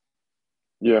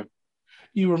 Yeah.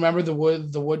 You remember the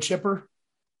wood chipper?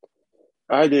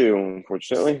 I do,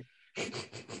 unfortunately.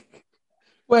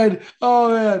 when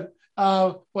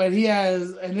he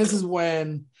has, and this is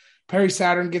when Perry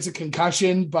Saturn gets a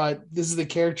concussion, but this is the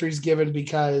character he's given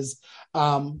because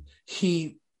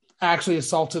he actually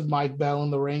assaulted Mike Bell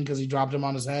in the ring because he dropped him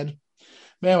on his head.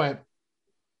 But anyway,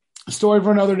 story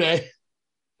for another day.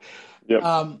 Yep.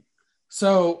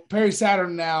 So Perry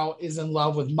Saturn now is in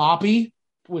love with Moppy,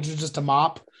 which is just a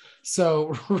mop.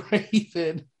 So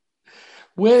Raven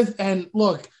all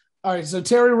right, so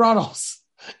Terry Runnels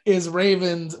is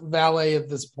Raven's valet at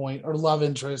this point, or love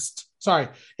interest. Sorry,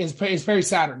 is Perry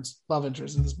Saturn's love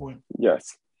interest at this point.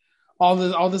 Yes. All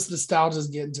this nostalgia is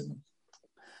getting to me.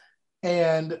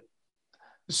 And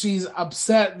she's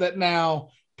upset that now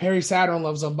Perry Saturn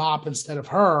loves a mop instead of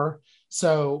her.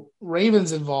 So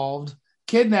Raven's involved,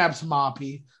 kidnaps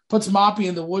Moppy, puts Moppy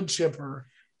in the wood chipper,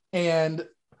 and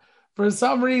for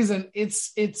some reason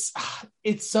it's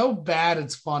so bad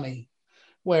it's funny,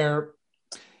 where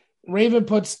Raven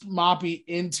puts Moppy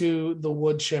into the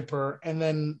wood chipper and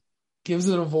then gives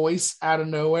it a voice out of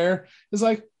nowhere. It's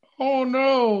like, oh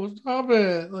no, stop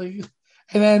it. Like,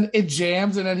 and then it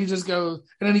jams, and then he just goes,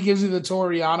 and then he gives you the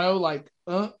Toriano, like,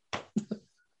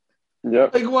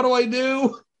 Yep. Like, what do I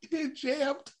do? It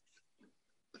jammed.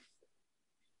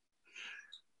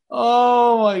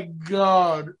 Oh my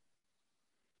God.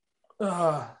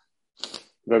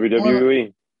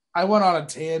 WWE. I went on a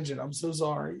tangent. I'm so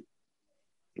sorry.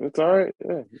 It's all right.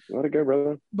 Yeah, let it go,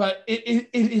 brother. But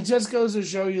it just goes to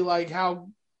show you like how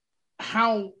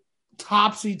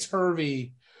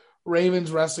topsy-turvy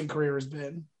Raven's wrestling career has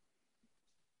been.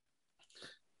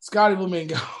 Scotty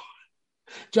Flamingo,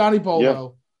 Johnny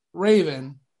Polo,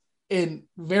 Raven in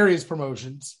various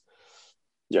promotions,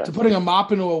 to putting a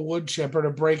mop into a wood chipper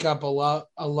to break up a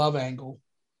love angle.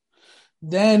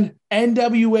 Then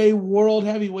NWA World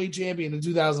Heavyweight Champion in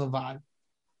 2005.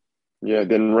 Yeah,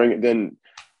 then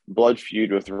blood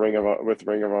feud with Ring of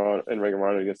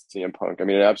Honor against CM Punk. I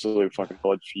mean, an absolute fucking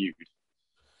blood feud.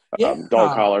 Dog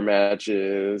collar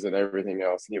matches and everything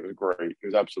else, and it was great. It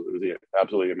was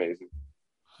absolutely amazing.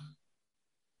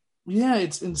 Yeah,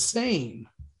 it's insane.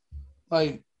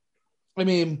 Like, I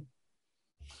mean,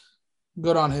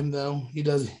 good on him though. He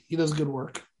does good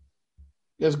work.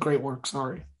 He does great work.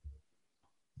 Sorry.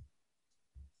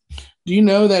 Do you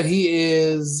know that he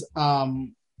is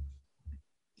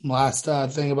last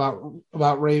thing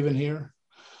about Raven here?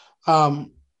 Do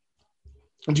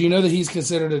you know that he's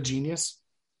considered a genius?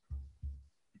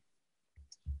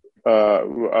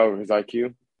 His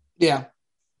IQ. Yeah.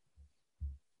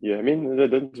 Yeah, I mean that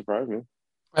doesn't surprise me.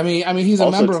 he's a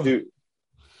Also, member of.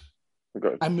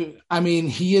 Go ahead.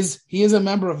 He is a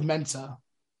member of Mensa.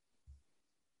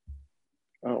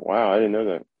 Oh wow, I didn't know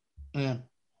that. Yeah.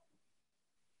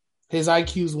 His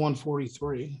IQ is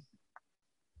 143.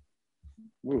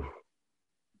 Woo.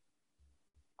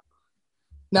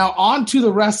 Now on to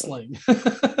the wrestling.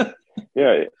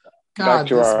 Yeah. God, Back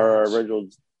to our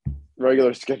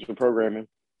regular scheduled programming.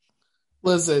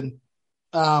 Listen,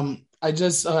 all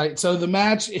right. So the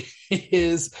match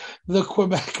is the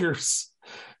Quebecers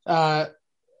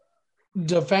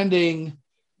defending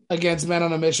against Men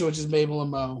on a Mission, which is Mabel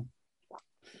and Mo.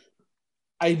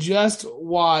 I just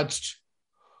watched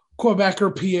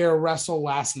Quebecer Pierre wrestle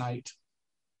last night.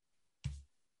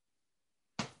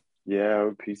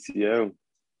 Yeah, PCO.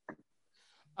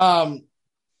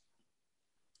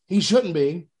 He shouldn't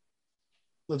be.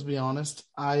 Let's be honest.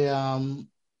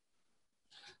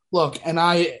 Look, and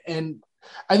I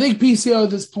think PCO at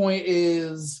this point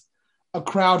is a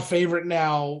crowd favorite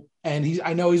now, and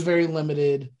I know he's very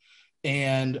limited,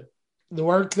 and the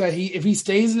work that if he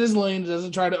stays in his lane,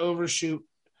 doesn't try to overshoot,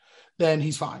 then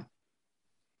he's fine.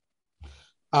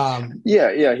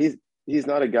 Yeah, he's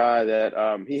not a guy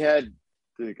that he had.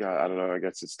 I don't know. I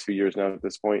guess it's 2 years now at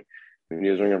this point. When he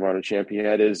was Ring of Honor champ, he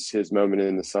had his moment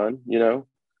in the sun,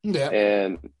 Yeah,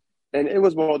 and it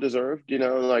was well deserved,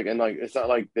 it's not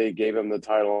like they gave him the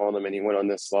title on him and he went on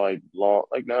this long,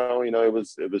 no, it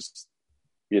was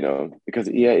because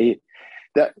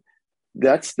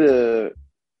that's the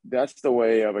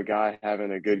way of a guy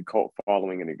having a good cult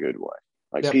following in a good way.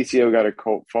 Yep. PCO got a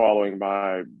cult following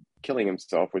by killing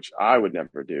himself, which I would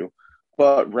never do,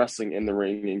 but wrestling in the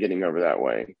ring and getting over that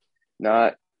way,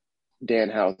 not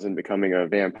Danhausen becoming a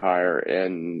vampire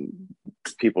and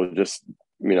people just,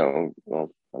 well,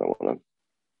 I don't want to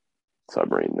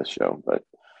submarine this show, but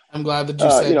I'm glad that you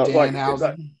said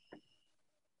Danhausen.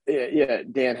 Yeah,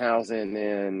 Danhausen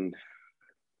and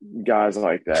guys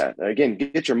like that. Again,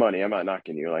 get your money. I'm not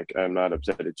knocking you. I'm not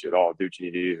upset at you at all. Do what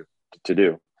you need to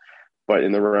do. But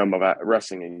in the realm of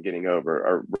wrestling and getting over,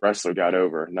 a wrestler got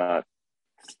over an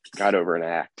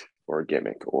act or a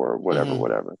gimmick or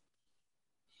whatever.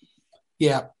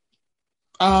 Yeah.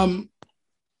 I'll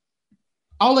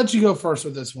let you go first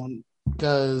with this one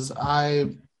because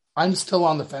I'm still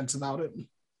on the fence about it.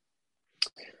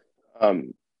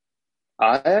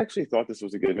 I actually thought this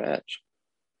was a good match.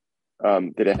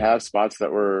 Did it have spots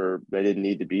that didn't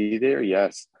need to be there?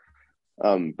 Yes.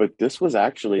 But this was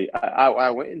actually, I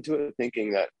went into it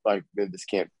thinking that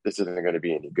this isn't going to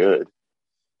be any good.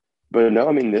 But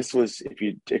no, this was, if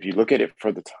you look at it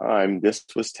for the time, this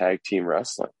was tag team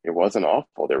wrestling. It wasn't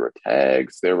awful. There were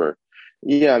tags.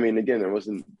 Again, there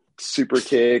wasn't super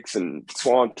kicks and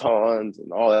swantons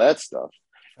and all that stuff,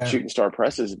 shooting star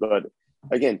presses. But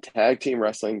again, tag team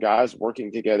wrestling, guys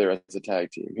working together as a tag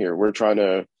team. Here, we're trying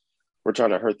to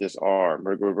hurt this arm.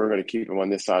 We're going to keep him on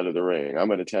this side of the ring. I'm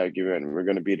going to tag you in. We're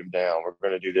going to beat him down. We're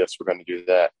going to do this. We're going to do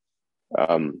that.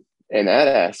 In that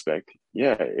aspect,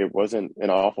 yeah, it wasn't an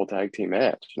awful tag team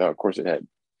match. Now, of course, it had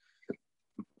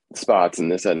spots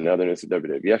and this, that, and other. It's a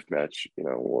WWF match,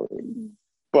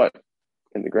 but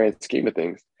in the grand scheme of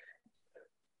things,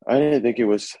 I didn't think it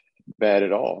was bad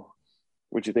at all.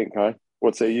 What'd you think, Kai?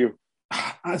 What say you?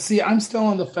 See, I'm still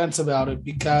on the fence about it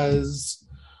because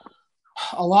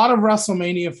a lot of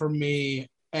WrestleMania for me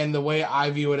and the way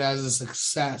I view it as a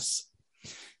success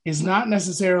is not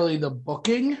necessarily the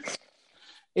booking.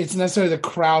 It's necessarily the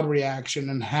crowd reaction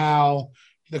and how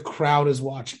the crowd is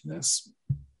watching this.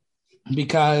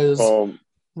 Because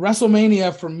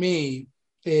WrestleMania for me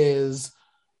is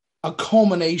a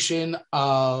culmination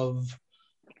of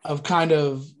kind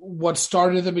of what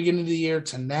started at the beginning of the year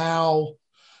to now.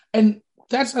 And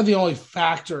that's not the only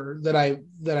factor that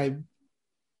I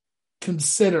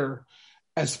consider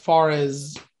as far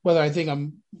as whether I think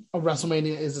a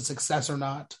WrestleMania is a success or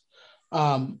not.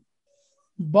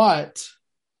 But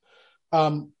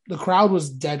the crowd was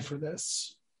dead for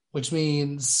this, which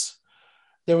means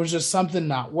there was just something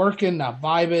not working, not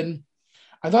vibing.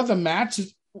 I thought the match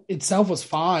itself was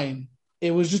fine.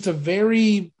 It was just a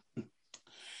very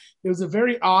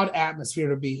odd atmosphere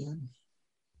to be in.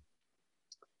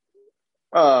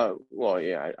 Well,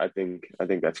 yeah, I think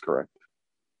that's correct.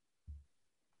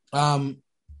 I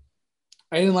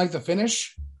didn't like the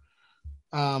finish.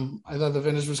 I thought the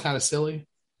finish was kind of silly,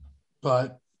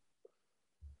 but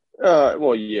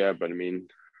well, yeah, but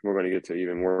we're going to get to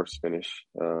even worse finish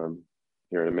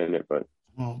here in a minute, but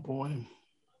oh boy.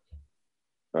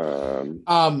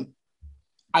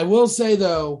 I will say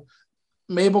though,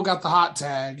 Mabel got the hot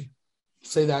tag.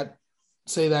 Say that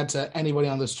to anybody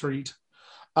on the street.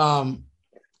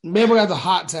 Mabel got the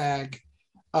hot tag,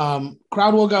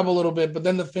 Crowd woke up a little bit, but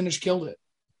then the finish killed it.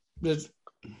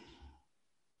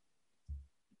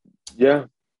 Yeah,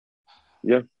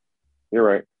 yeah, you're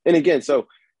right. And again, so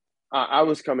I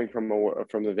was coming from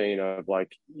the vein of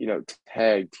like,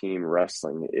 tag team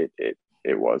wrestling.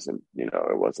 It wasn't, it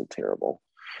wasn't terrible.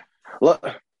 Let,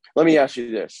 let me ask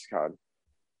you this, Con.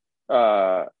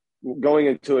 Going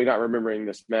into it, not remembering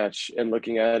this match and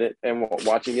looking at it and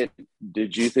watching it,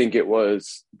 did you think it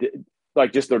was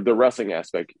like just the wrestling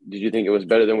aspect? Did you think it was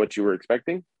better than what you were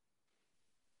expecting?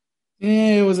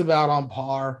 It was about on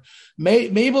par.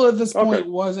 Mabel at this point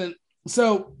wasn't.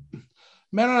 So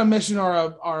Men on a Mission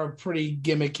are a pretty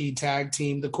gimmicky tag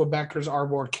team. The Quebecers are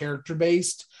more character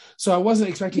based, so I wasn't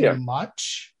expecting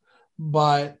much.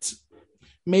 But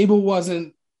Mabel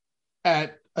wasn't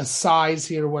at a size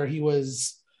here where he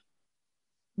wasn't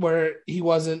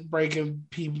breaking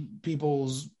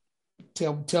people's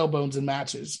tailbones in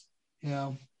matches.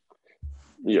 Yeah.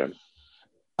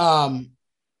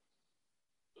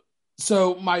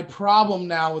 So my problem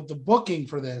now with the booking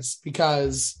for this,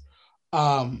 because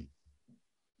Men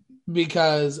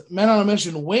on a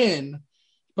Mission win,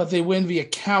 but they win via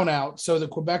count out, so the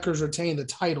Quebecers retain the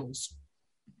titles.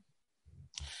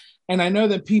 And I know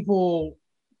that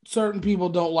certain people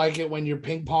don't like it when you're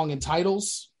ping-ponging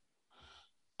titles.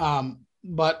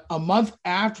 But a month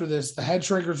after this, the Head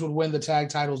Shrinkers would win the tag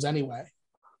titles anyway.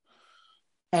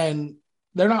 And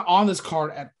they're not on this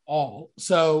card at all.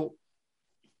 So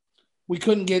we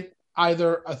couldn't get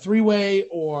either a three-way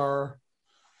or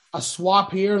a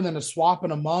swap here and then a swap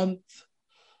in a month.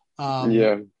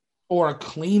 Or a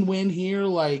clean win here.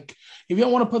 Like, if you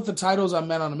don't want to put the titles on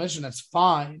Men on a Mission, that's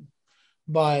fine.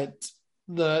 But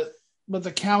the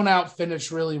count out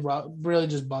finish really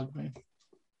just bugged me.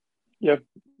 Yeah,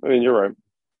 I mean, you're right.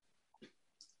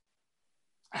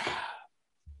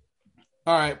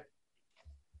 All right.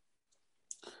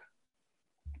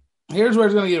 Here's where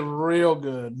it's going to get real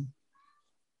good.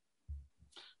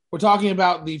 We're talking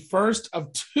about the first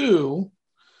of two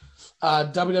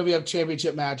WWF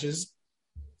Championship matches.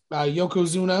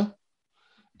 Yokozuna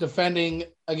defending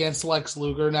against Lex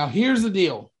Luger. Now, here's the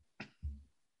deal.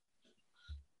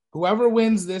 Whoever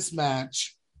wins this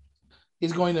match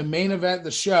is going to main event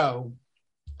the show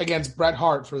against Bret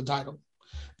Hart for the title,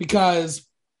 because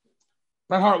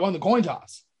Bret Hart won the coin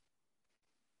toss,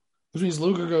 which means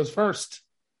Luger goes first.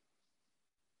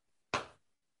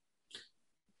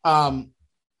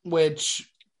 Which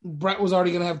Bret was already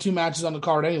going to have two matches on the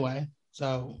card anyway,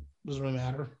 so it doesn't really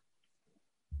matter.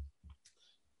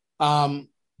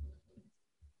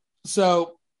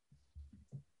 So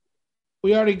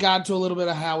we already got to a little bit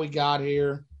of how we got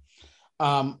here.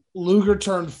 Luger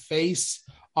turned face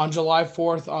on July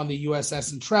 4th on the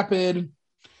USS Intrepid.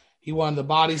 He won the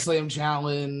Body Slam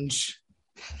Challenge.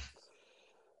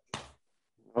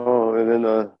 Oh, and then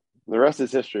the rest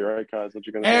is history, right, guys? What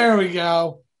you're gonna There we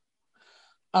go.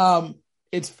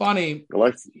 It's funny.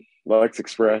 Lex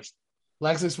Express.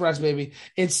 Lex Express, baby.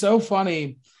 It's so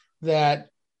funny that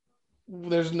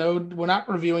we're not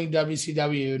reviewing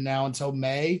WCW now until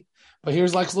May, but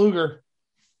here's Lex Luger.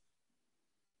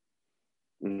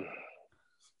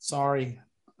 Sorry.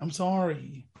 I'm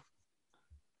sorry.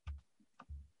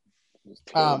 It's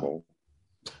terrible.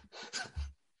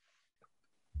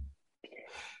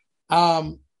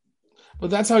 But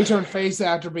that's how he turned face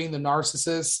after being the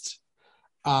narcissist.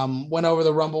 Went over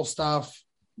the Rumble stuff,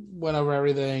 went over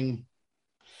everything.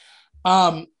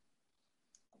 So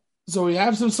we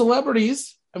have some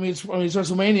celebrities. I mean, it's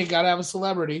WrestleMania, got to have a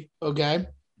celebrity. Okay.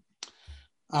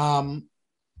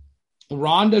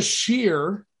 Rhonda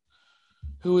Shear,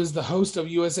 who is the host of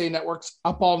USA Network's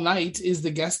Up All Night, is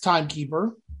the guest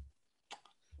timekeeper.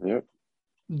 Yep.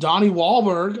 Donnie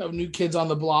Wahlberg of New Kids on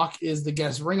the Block is the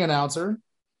guest ring announcer.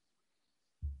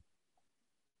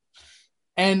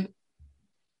 And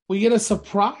we get a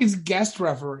surprise guest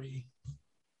referee.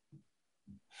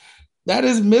 That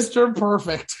is Mr.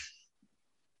 Perfect.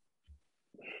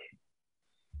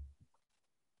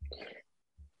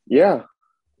 Yeah.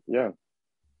 Yep.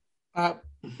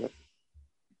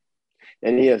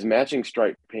 And he has matching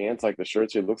striped pants like the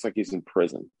shirts. It looks like he's in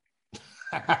prison.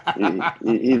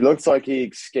 he looks like he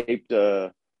escaped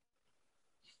old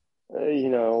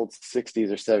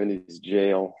 60s or 70s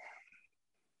jail.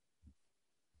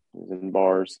 He's in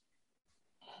bars.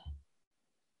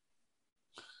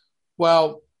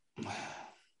 Well,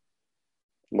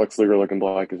 Lex Luger looking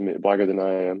blacker than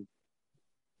I am.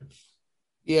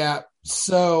 Yeah.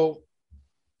 So,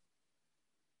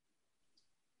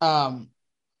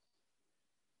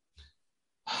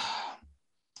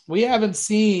 we haven't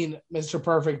seen Mr.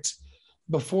 Perfect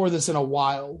before this in a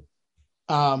while.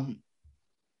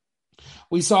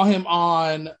 We saw him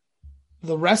on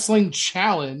the Wrestling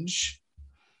Challenge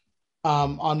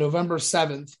on November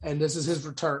 7th, and this is his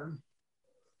return.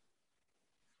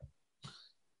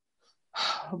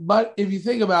 But if you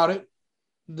think about it,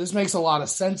 this makes a lot of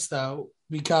sense, though,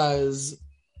 because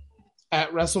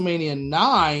at WrestleMania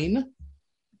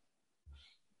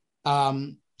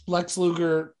 9, Lex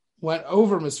Luger went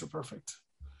over Mr. Perfect.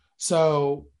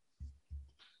 So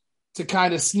to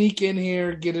kind of sneak in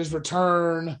here, get his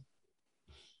return.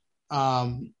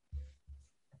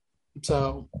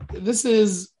 So this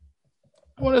is,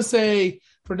 I want to say,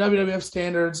 for WWF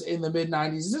standards in the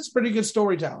mid-90s, it's pretty good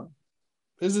storytelling.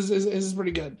 This is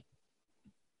pretty good.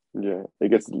 Yeah, it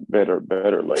gets better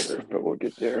later, but we'll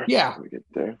get there. Yeah. We'll get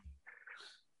there.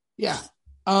 Yeah.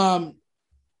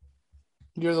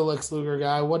 You're the Lex Luger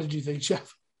guy. What did you think,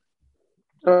 Jeff?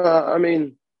 I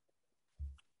mean,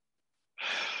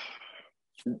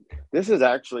 this is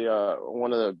actually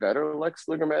one of the better Lex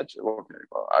Luger matches.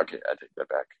 Okay, I take that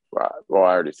back. Well,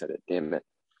 I already said it. Damn it.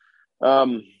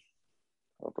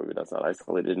 Hopefully that's not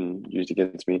isolated and used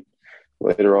against me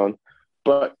later on.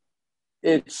 But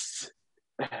he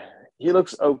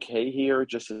looks okay here,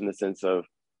 just in the sense of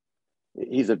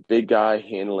he's a big guy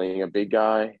handling a big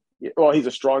guy. Well, he's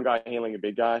a strong guy handling a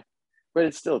big guy, but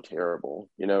it's still terrible,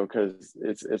 because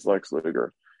it's Lex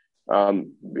Luger.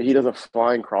 He does a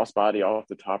flying crossbody off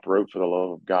the top rope, for the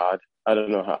love of God. I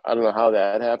don't know how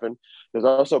that happened. There's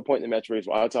also a point in the match where he's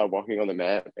outside walking on the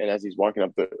mat, and as he's walking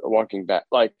back,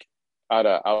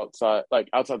 outside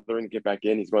the ring to get back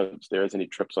in, he's going upstairs and he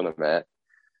trips on the mat.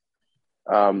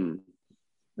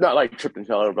 Not like tripped and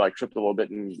fell over, but like tripped a little bit,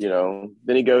 and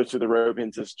then he goes to the rope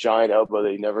and this giant elbow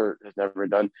that he has never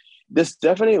done. This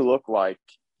definitely looked like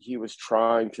he was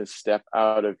trying to step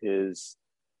out of his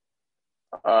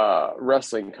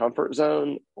wrestling comfort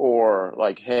zone, or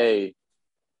like, hey,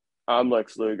 I'm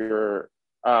Lex Luger.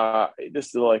 This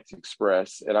is the Lex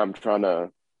Express, and I'm trying to.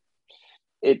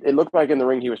 It looked like in the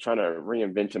ring he was trying to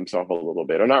reinvent himself a little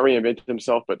bit, or not reinvent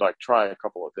himself, but like try a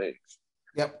couple of things.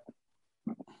 Yep.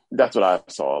 That's what I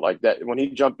saw. Like that when he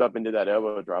jumped up into that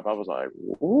elbow drop, I was like,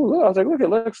 ooh, look at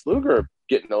Lex Luger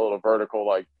getting a little vertical,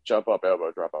 like jump up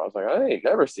elbow drop. I was like, I ain't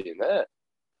never seen that.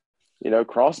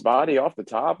 Cross body off the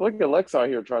top. Look at Lex out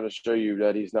here trying to show you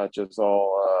that he's not just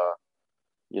all,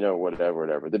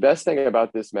 whatever. The best thing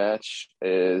about this match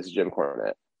is Jim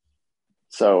Cornette.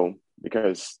 So,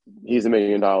 because he's $1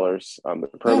 million, the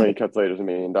promo he cuts later is $1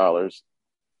 million.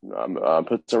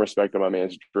 Put some respect on my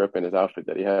man's drip and his outfit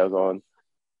that he has on.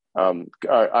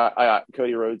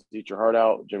 Cody Rhodes, eat your heart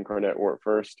out. Jim Cornette wore it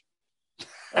first.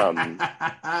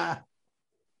 Yeah,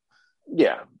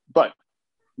 but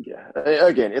yeah,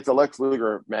 again, it's a Lex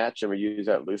Luger match, and we use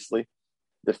that loosely.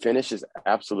 The finish is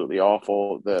absolutely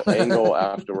awful. The angle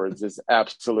afterwards is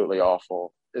absolutely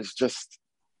awful. It's just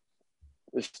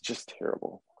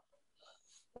terrible.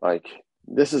 Like,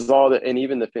 this is all and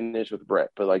even the finish with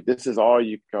Brett, but like, this is all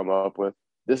you could come up with.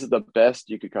 This is the best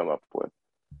you could come up with.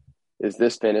 Is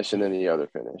this finish and then the other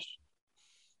finish.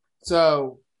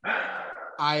 So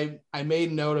I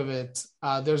made note of it.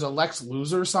 There's a Lex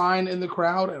Loser sign in the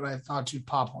crowd, and I thought you'd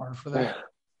pop hard for that.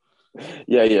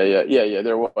 Yeah.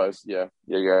 There was. Yeah,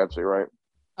 you're absolutely right.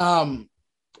 And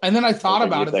then I thought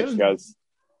about it.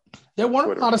 There weren't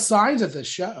Twitter. a lot of signs at this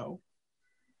show.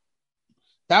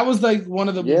 That was like one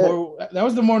of the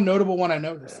more notable one I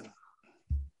noticed.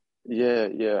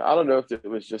 Yeah. I don't know if it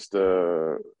was just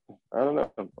I don't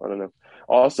know.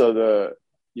 Also,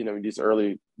 these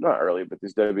not early, but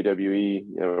this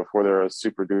WWE, before they're a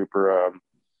super duper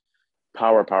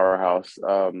powerhouse,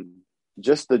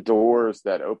 just the doors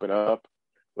that open up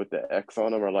with the X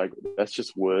on them are like, that's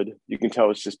just wood. You can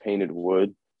tell it's just painted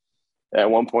wood.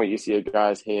 At one point, you see a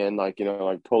guy's hand, like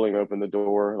pulling open the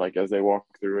door, like as they walk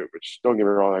through it. Which, don't get me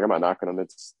wrong, like I'm not knocking them.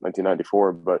 It's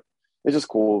 1994, but it's just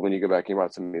cool when you go back and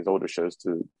watch some of these older shows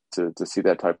to see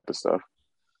that type of stuff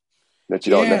that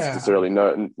you don't necessarily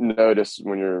notice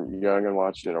when you're young and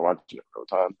watching it or watching it all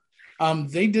the time.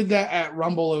 They did that at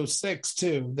Rumble 06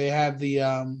 too. They had the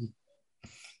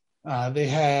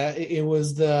it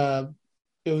was the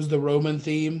Roman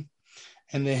theme,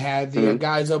 and they had the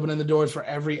guys opening the doors for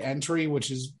every entry,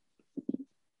 which is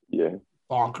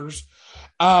bonkers.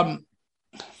 I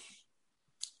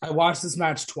watched this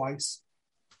match twice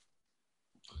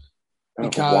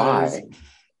because why?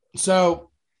 So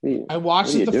I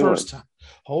watched it the first time.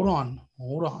 Hold on.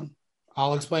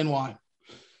 I'll explain why.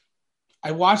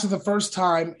 I watched it the first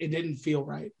time. It didn't feel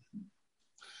right.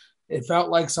 It felt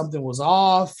like something was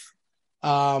off.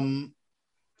 I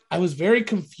was very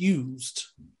confused.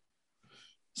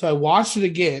 So I watched it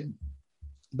again.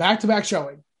 Back-to-back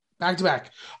showing. Back-to-back.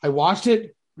 I watched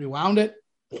it, rewound it,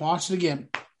 watched it again.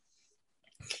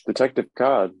 Detective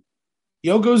Cod.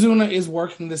 Yokozuna is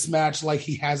working this match like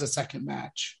he has a second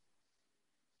match.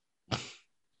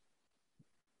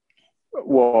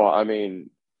 Well, I mean,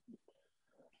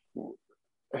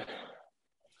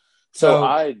 so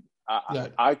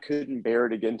I couldn't bear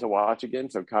it again to watch again.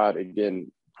 So Cod,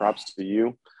 again, props to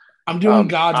you. I'm doing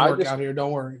God's work out here.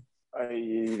 Don't worry.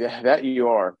 That you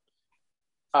are.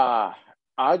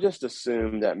 I just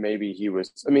assumed that maybe he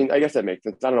was. I mean, I guess that makes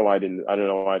sense. I don't know why I didn't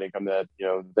come to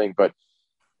that thing, but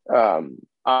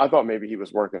I thought maybe he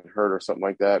was working hurt or something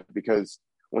like that, because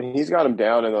when he's got him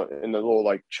down in the little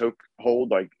like choke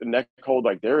hold, like the neck hold,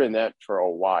 like they're in that for a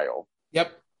while.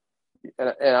 Yep.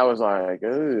 And I was like,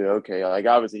 okay, like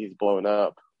obviously he's blown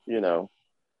up,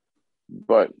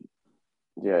 but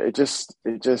yeah, it was,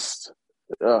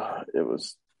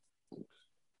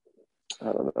 I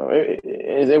don't know.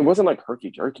 It wasn't like herky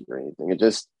jerky or anything. It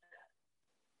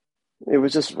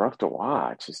was just rough to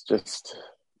watch. It's just,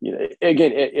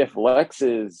 again, if Lex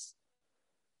is,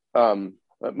 my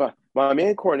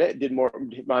man Cornette did more.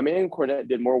 My man Cornette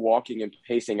did more walking and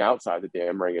pacing outside the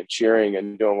damn ring and cheering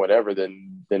and doing whatever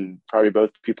than probably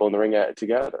both people in the ring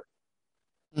together.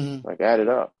 Mm-hmm. Like add it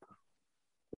up.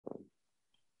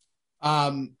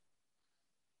 So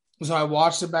I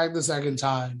watched it back the second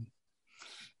time,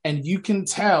 and you can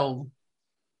tell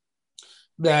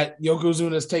that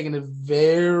Yokozuna is taking it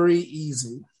very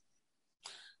easy.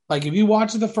 Like if you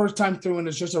watch it the first time through and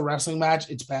it's just a wrestling match,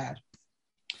 it's bad.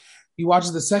 You watch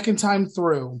it the second time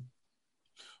through,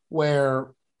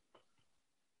 where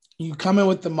you come in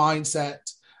with the mindset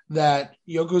that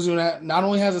Yokozuna not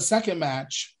only has a second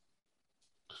match,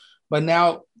 but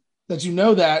now that you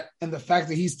know that, and the fact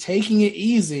that he's taking it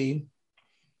easy,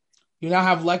 you now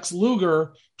have Lex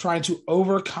Luger trying to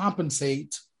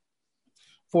overcompensate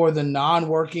for the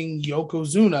non-working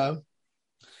Yokozuna.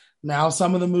 Now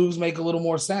some of the moves make a little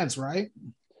more sense, right?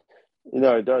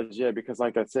 It does, yeah, because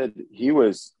like I said,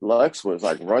 Lex was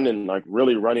like running, like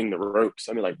really running the ropes.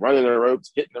 I mean, like running the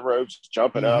ropes, hitting the ropes,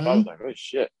 jumping up. I was like, oh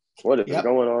shit, what is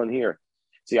going on here?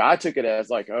 See, I took it as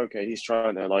like, okay, he's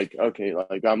trying to like, okay,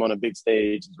 like I'm on a big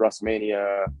stage, it's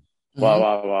WrestleMania, blah,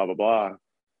 blah, blah, blah, blah.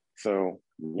 So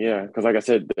yeah, because like I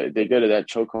said, they go to that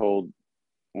chokehold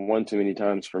one too many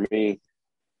times for me.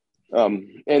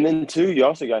 And then two, you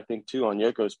also got to think too on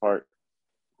Yoko's part,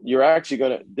 you're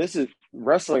actually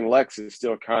wrestling Lex is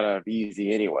still kind of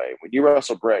easy anyway. When you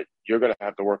wrestle Brett, you're going to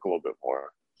have to work a little bit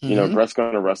more. Mm-hmm. Brett's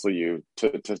going to wrestle you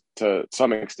to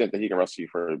some extent that he can wrestle you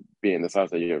for being the size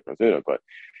that Yokozuna. But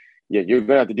yeah, you're going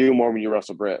to have to do more when you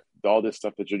wrestle Brett. All this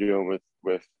stuff that you're doing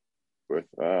with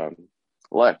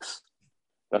Lex,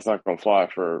 that's not going to fly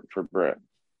for Brett.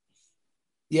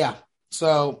 Yeah.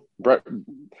 So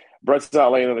Brett's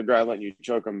not laying on the ground letting you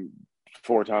choke him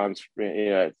 4 times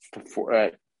at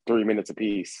 3 minutes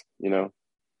apiece, for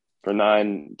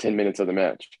 9-10 minutes of the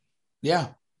match. Yeah.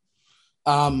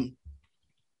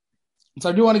 So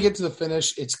I do want to get to the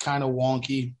finish. It's kind of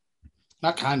wonky.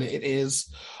 Not kind of, it is.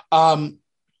 Jim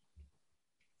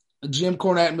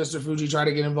Cornette and Mr. Fuji try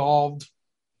to get involved.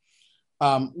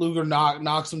 Luger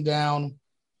knocks him down.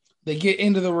 They get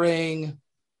into the ring.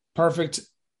 Perfect.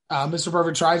 Mr.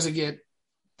 Perfect tries to get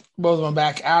both of them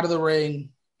back out of the ring.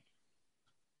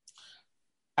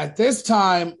 At this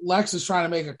time, Lex is trying to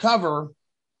make a cover.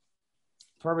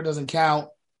 Perfect doesn't count.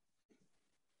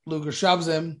 Luger shoves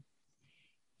him,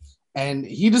 and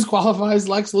he disqualifies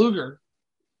Lex Luger.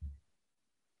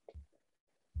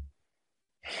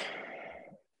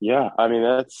 Yeah, I mean,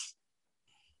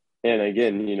 and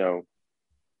again,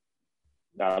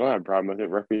 I don't have a problem with it.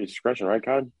 Referee discretion, right,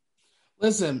 Cod?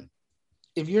 Listen,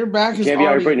 if your back is can't be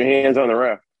out here putting your hands on the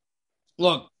ref.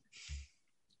 Look,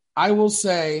 I will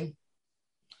say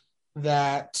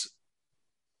that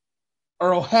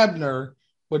Earl Hebner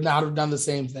would not have done the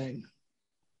same thing.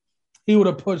 He would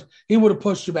have pushed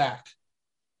you back.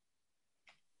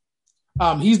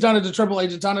 He's done it to Triple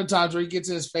H a ton of times where he gets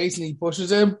in his face and he pushes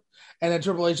him, and then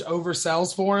Triple H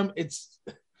oversells for him. It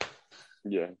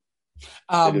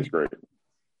is great.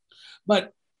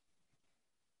 But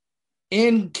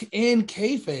in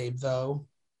kayfabe, though,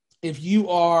 if you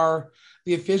are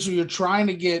the official, you're trying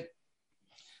to get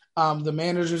the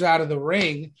managers out of the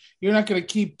ring, you're not going to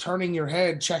keep turning your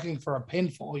head checking for a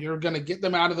pinfall. You're going to get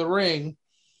them out of the ring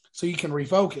so you can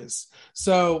refocus.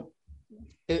 So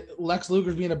Lex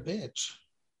Luger's being a bitch.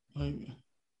 And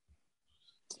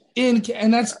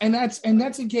that's in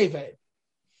kayfabe.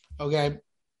 Okay.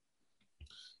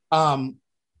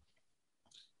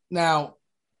 Now,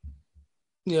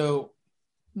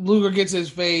 Luger gets his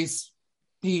face.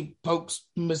 He pokes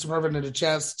Mr. Perfect in the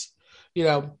chest.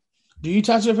 Do you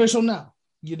touch the official? No.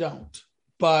 You don't.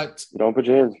 But Don't put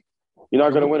your hands. You're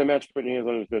not going to win a match putting your hands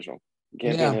on an official. You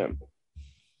can't pin him.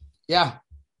 Yeah.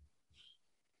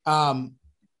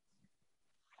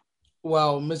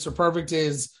 Well, Mr. Perfect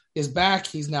is back.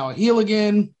 He's now a heel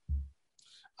again.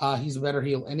 He's a better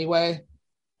heel anyway.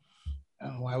 I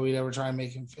don't know why we'd ever try and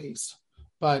make him face.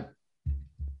 But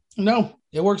no,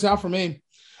 it works out for me.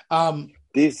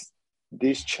 These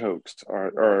chokes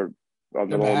are on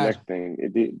the little neck thing.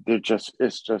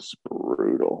 It's just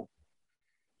brutal.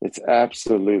 It's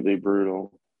absolutely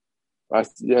brutal.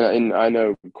 And I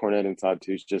know Cornette inside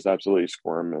too is just absolutely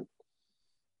squirming.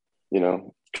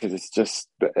 Because it's just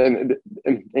and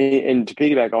to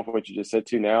piggyback off of what you just said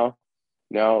too. Now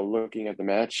looking at the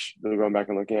match, going back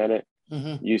and looking at it,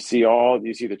 you see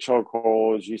the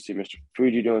chokeholds, you see Mr.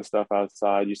 Fuji doing stuff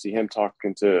outside, you see him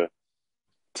talking to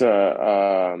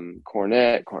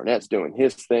Cornette. Cornette's doing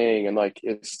his thing, and like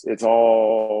it's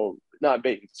all not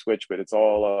bait and switch, but it's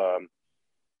all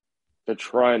they're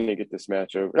trying to get this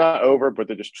match over, not over, but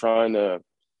they're just trying to,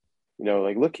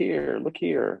 like look here,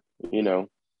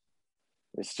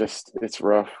 it's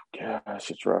rough. Gosh,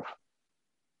 it's rough.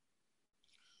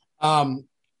 The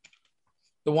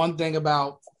one thing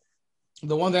on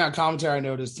commentary I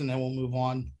noticed, and then we'll move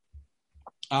on.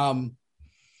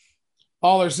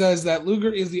 Lawler says that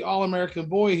Luger is the all-American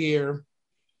boy here,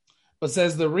 but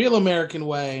says the real American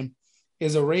way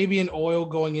is Arabian oil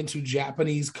going into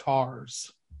Japanese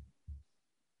cars.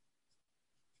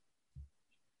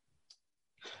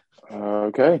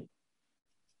 Okay.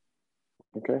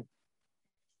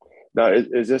 Now,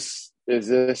 is this?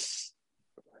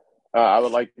 I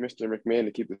would like Mr. McMahon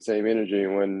to keep the same energy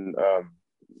when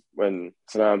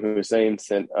Saddam Hussein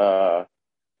sent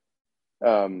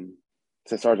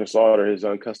Sergeant Slaughter his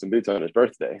own custom boots on his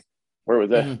birthday. Where was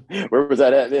that? Mm-hmm. Where was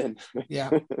that at then? Yeah.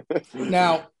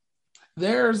 Now,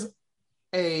 there's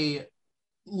a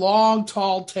long,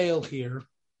 tall tale here.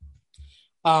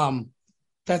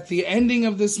 That the ending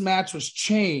of this match was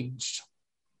changed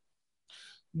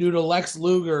due to Lex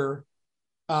Luger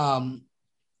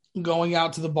going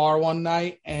out to the bar one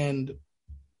night and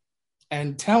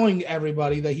telling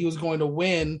everybody that he was going to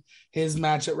win his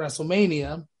match at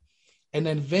WrestleMania, and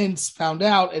then Vince found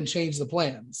out and changed the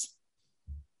plans.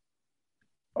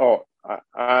 Oh,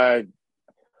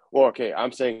 well, okay.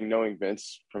 I'm saying knowing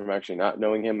Vince from actually not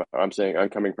knowing him. I'm saying I'm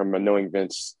coming from a knowing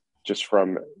Vince just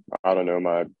from, I don't know,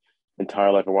 my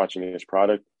entire life of watching his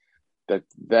product.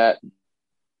 That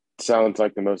sounds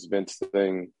like the most Vince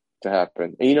thing to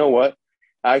happen. And you know what?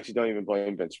 I actually don't even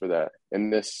blame Vince for that.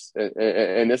 In this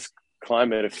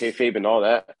climate of kayfabe and all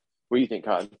that, what do you think,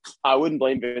 Cotton? I wouldn't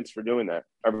blame Vince for doing that.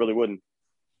 I really wouldn't.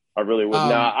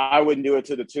 Now, I wouldn't do it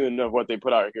to the tune of what they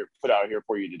put out here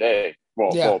for you today.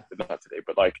 Well, not today,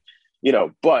 but like,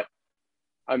 but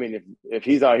I mean, if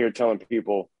he's out here telling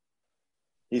people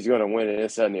he's going to win and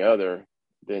this, that, and the other,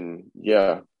 then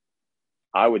yeah,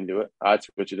 I wouldn't do it. I'd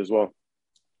switch it as well.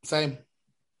 Same.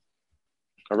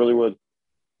 I really would.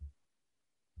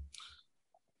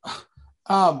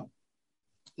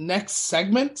 Next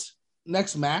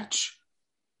match.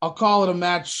 I'll call it a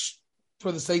match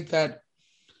for the sake that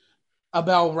a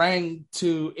bell rang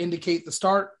to indicate the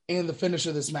start and the finish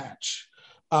of this match.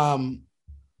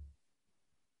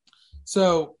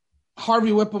 So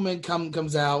Harvey Whippleman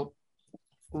comes out,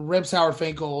 rips Howard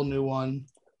Finkel a new one.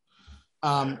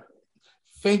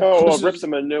 Rips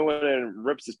him a new one and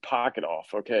rips his pocket off.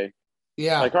 Okay.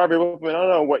 Yeah. Like Harvey Whippleman, I don't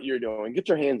know what you're doing. Get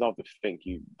your hands off the Fink,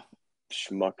 you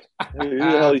schmuck. Who the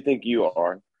hell do you think you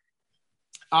are?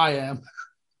 I am.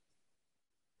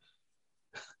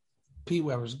 Pete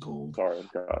Weber's gold. Sorry,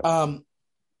 God.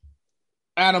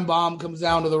 Adam Bomb comes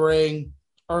down to the ring.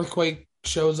 Earthquake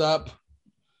shows up.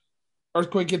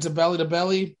 Earthquake gets a belly to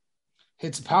belly,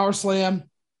 hits a power slam.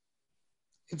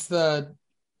 It's the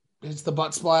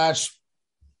butt splash.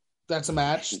 That's a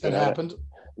match that happened.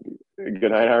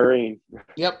 Good night, Irene.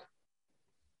 Yep.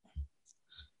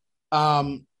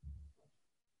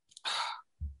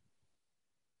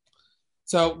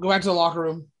 So go back to the locker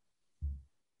room.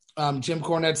 Jim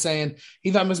Cornette saying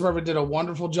he thought Mr. Perfect did a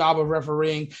wonderful job of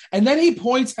refereeing. And then he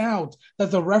points out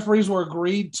that the referees were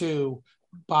agreed to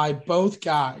by both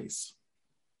guys.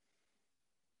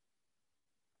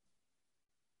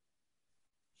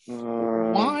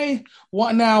 Why?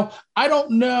 What now? I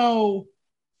don't know.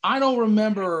 I don't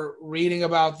remember reading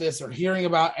about this or hearing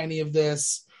about any of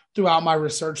this throughout my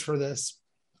research for this.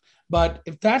 But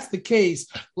if that's the case,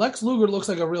 Lex Luger looks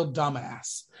like a real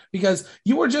dumbass because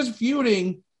you were just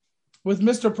feuding with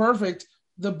Mr. Perfect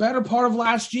the better part of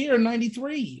last year in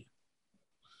 '93.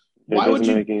 Why would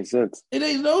you make any sense? It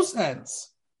makes no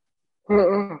sense.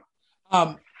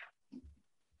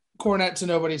 Cornette, to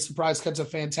nobody's surprise, cuts a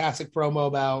fantastic promo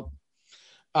about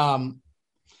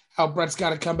how Bret's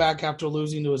got to come back after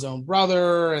losing to his own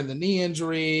brother and the knee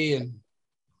injury.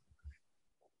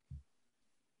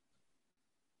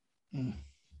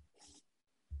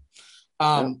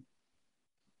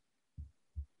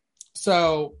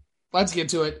 So let's get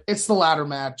to it. It's the ladder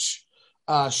match.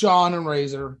 Shawn and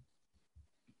Razor.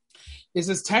 This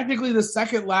is technically the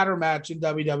second ladder match in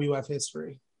WWF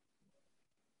history.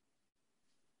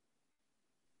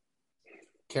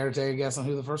 Care to take a guess on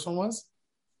who the first one was?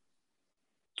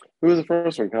 Who was the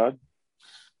first one, Todd?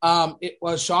 It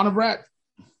was Shawn and Bret.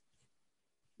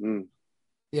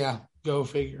 Yeah, go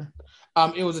figure.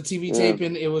 It was a TV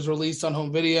taping. It was released on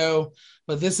home video,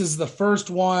 but this is the first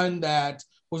one that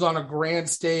was on a grand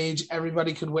stage.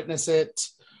 Everybody could witness it.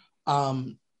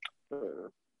 And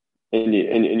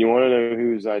you want to know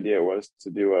whose idea it was to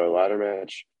do a ladder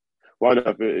match? Well, I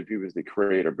don't know if he was the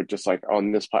creator, but just like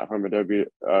on this platform of WWE.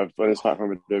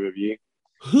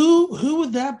 Who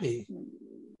would that be?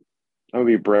 That would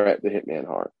be Bret the Hitman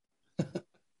Hart.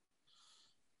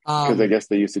 Because I guess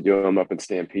they used to do them up in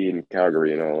Stampede and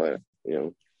Calgary and all that, you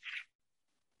know.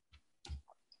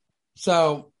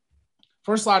 So,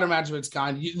 first ladder match of its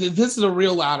kind. This is a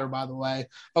real ladder, by the way.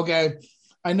 Okay.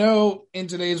 I know in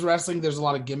today's wrestling, there's a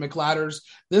lot of gimmick ladders.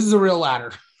 This is a real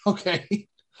ladder. Okay.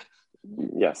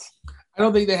 Yes. I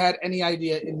don't think they had any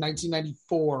idea in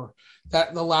 1994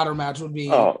 that the ladder match would be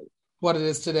what it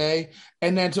is today.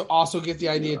 And then to also get the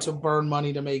idea to burn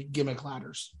money to make gimmick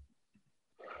ladders.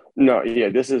 No, yeah,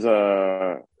 this is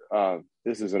an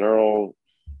Earl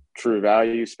True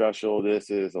Value special. This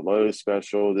is a Lowe's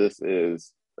special. This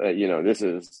is this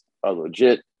is a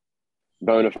legit,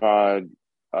 bona fide,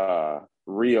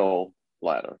 real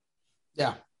ladder.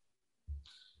 Yeah.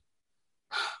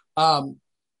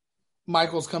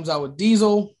 Michaels comes out with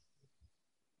Diesel.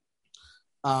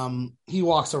 He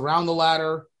walks around the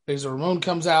ladder. Razor Ramon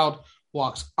comes out,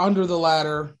 walks under the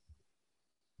ladder.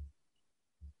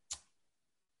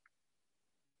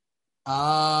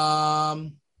 What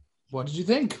did you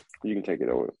think? You can take it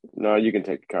over. No, you can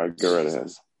take it, Kyle. Go right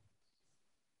ahead.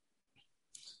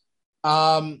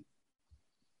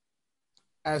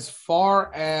 As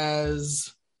far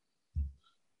as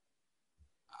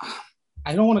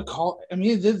I don't want to call. I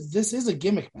mean, this is a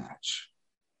gimmick match.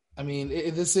 I mean,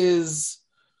 the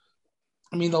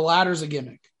ladder's a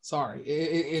gimmick. Sorry,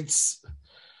 it's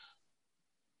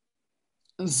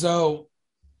so.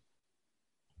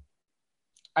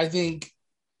 I think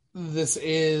this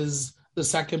is the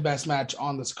second best match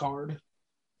on this card,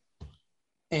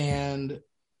 and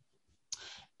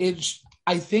I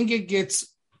think it gets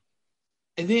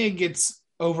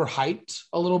overhyped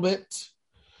a little bit.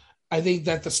 I think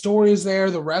that the story is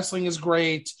there. The wrestling is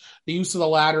great. The use of the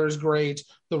ladder is great.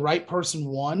 The right person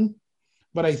won.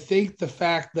 But I think the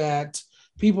fact that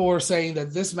people were saying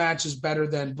that this match is better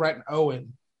than Bret and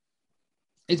Owen,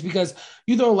 it's because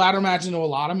you throw a ladder match into a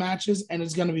lot of matches and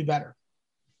it's going to be better.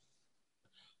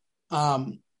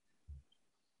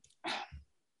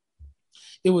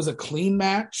 It was a clean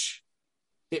match.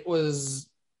 It was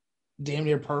damn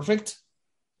near perfect.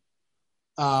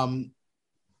 And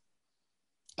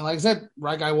like I said,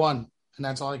 right guy won, and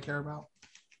that's all I care about.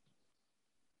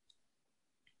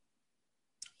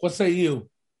 What say you?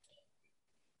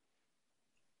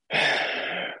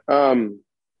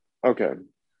 Okay.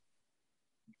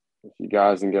 If you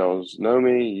guys and girls know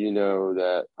me, you know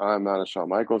that I'm not a Shawn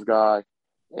Michaels guy,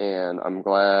 and I'm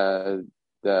glad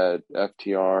that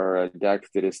FTR Dex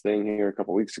did his thing here a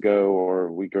couple weeks ago or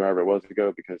a week or however it was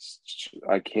ago, because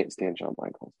I can't stand Shawn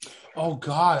Michaels. Oh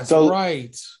God, that's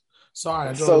right. Sorry,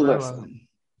 I don't remember about that.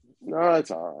 No,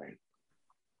 it's all right.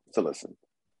 So listen,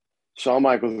 Shawn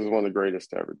Michaels is one of the greatest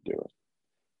to ever do it.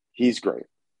 He's great.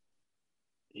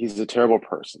 He's a terrible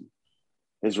person.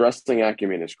 His wrestling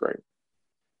acumen is great.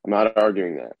 I'm not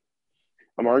arguing that.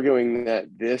 I'm arguing that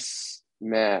this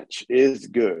match is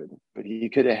good, but he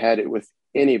could have had it with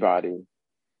anybody,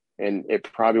 and it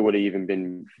probably would have even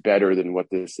been better than what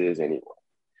this is anyway.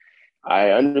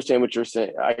 I understand what you're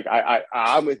saying.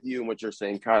 I'm with you in what you're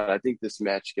saying, Kyle. I think this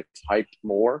match gets hyped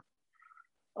more.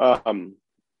 Over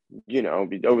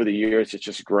the years, it's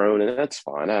just grown, and that's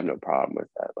fine. I have no problem with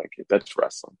that. Like, that's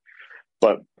wrestling.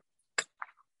 But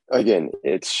again,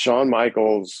 it's Shawn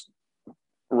Michaels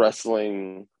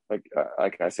wrestling,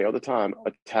 like I say all the time,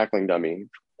 a tackling dummy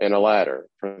and a ladder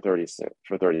for 30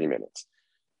 minutes.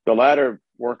 The ladder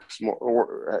works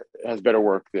more, has better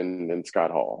work than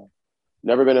Scott Hall.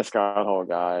 Never been a Scott Hall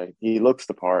guy. He looks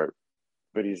the part,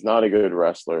 but he's not a good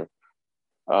wrestler.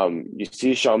 You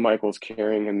see Shawn Michaels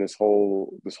carrying him this whole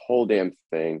damn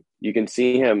thing. You can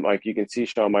see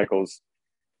Shawn Michaels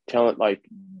telling like,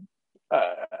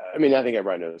 I mean, I think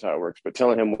everybody knows how it works, but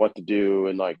telling him what to do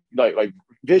and like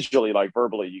visually, like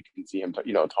verbally, you can see him,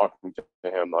 talking to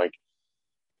him like,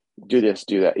 do this,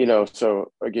 do that,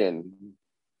 So again,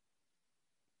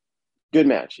 good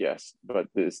match, yes, but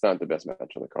it's not the best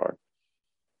match on the card.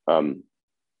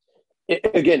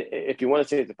 Again, if you want to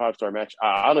say it's a 5-star match,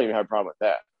 I don't even have a problem with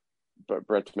that. But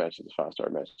Brett's match is a 5-star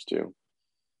match too.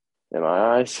 In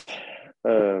my eyes,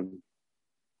 I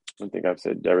think I've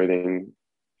said everything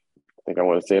I think I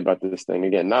want to say about this thing.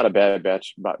 Again, not a bad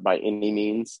match by any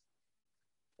means,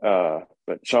 but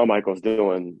Shawn Michaels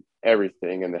doing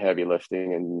everything and the heavy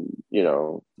lifting, and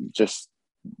just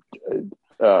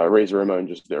Razor Ramon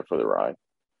just there for the ride.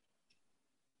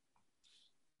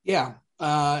 Yeah,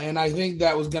 and I think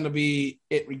that was going to be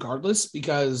it regardless,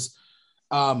 because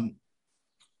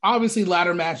obviously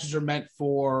ladder matches are meant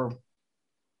for,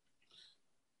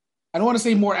 I don't want to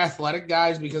say more athletic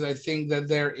guys, because I think that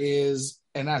there is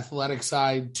an athletic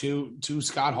side to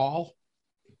Scott Hall.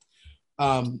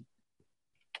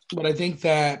 But I think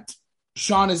that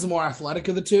Shawn is the more athletic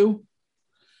of the two.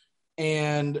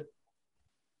 And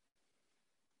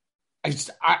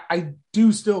I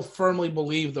do still firmly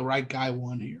believe the right guy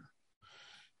won here.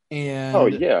 And oh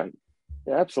yeah,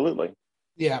 absolutely.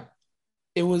 Yeah.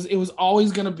 It was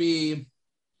always going to be.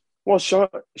 Well,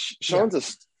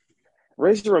 Shawn's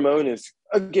Razor Ramon is,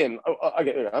 again,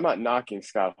 I'm not knocking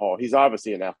Scott Hall. He's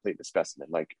obviously an athlete, a specimen.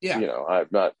 Like, I'm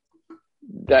not,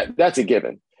 that's a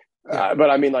given. Yeah.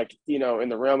 But I mean, like, in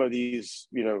the realm of these,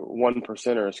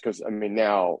 1%ers, because I mean,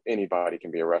 now anybody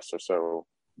can be a wrestler. So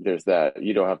there's that.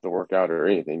 You don't have to work out or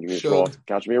anything. You can just roll off the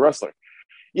couch and be a wrestler.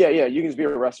 Yeah, you can just be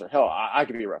a wrestler. Hell, I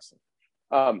could be a wrestler.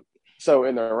 So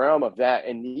in the realm of that,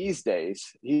 and these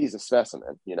days, he's a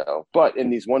specimen, But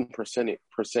in these 1%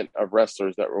 of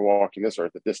wrestlers that were walking this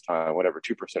earth at this time, whatever,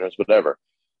 2%ers, whatever,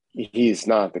 he's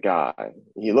not the guy.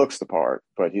 He looks the part,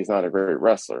 but he's not a great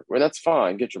wrestler. Well, that's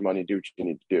fine. Get your money, do what you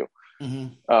need to do.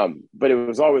 Mm-hmm. But it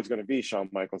was always going to be Shawn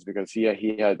Michaels, because he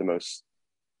had the most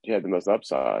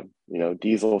upside.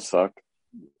 Diesel sucked.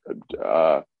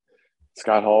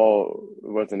 Scott Hall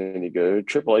wasn't any good.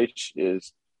 Triple H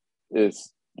is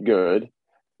good,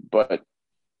 but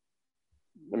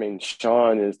I mean,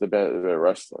 Shawn is the better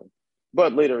wrestler.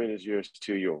 But later in his years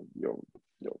too, you'll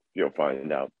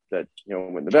find out that he'll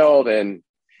win the belt, and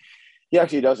he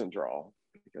actually doesn't draw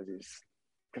because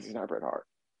he's not Bret Hart.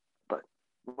 But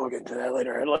we'll get into that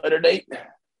later at a later date.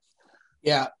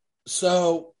 Yeah.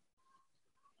 So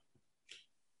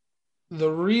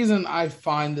the reason I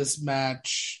find this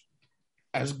match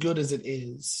as good as it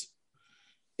is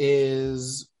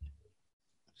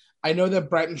I know that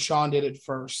Bret and Shawn did it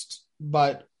first,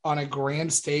 but on a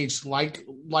grand stage like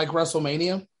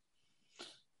WrestleMania,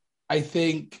 I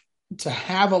think to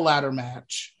have a ladder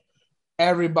match,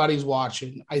 everybody's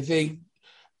watching. I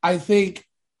think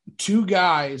two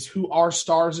guys who are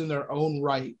stars in their own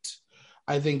right,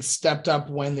 I think stepped up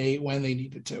when they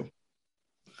needed to.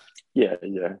 Yeah.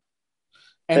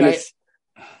 And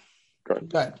go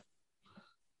ahead.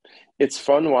 It's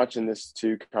fun watching this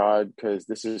too, Cod, because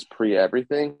this is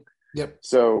pre-everything. Yep.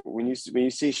 So when you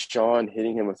see Shawn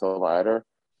hitting him with a ladder,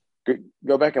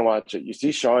 go back and watch it. You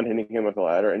see Shawn hitting him with a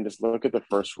ladder, and just look at the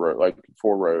first row, like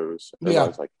 4 rows.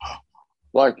 Everybody's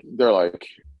like they're like,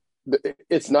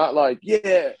 it's not like,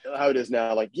 yeah, how it is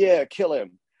now, like, yeah, kill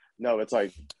him. No, it's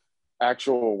like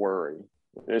actual worry.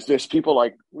 There's people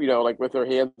like, like with their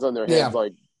hands on their heads,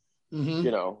 like,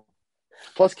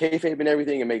 Plus kayfabe and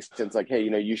everything, it makes sense. Like, hey,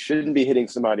 you shouldn't be hitting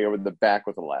somebody over the back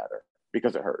with a ladder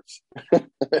because it hurts.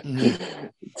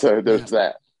 So there's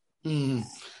that.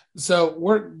 So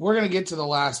we're gonna get to the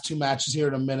last 2 matches here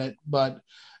in a minute, but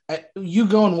you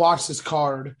go and watch this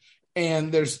card,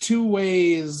 and there's 2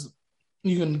 ways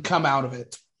you can come out of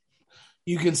it.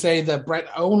 You can say that Bret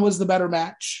Owen was the better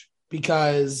match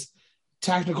because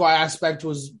technical aspect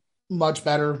was much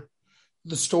better.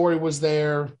 The story was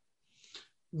there.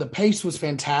 The pace was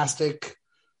fantastic.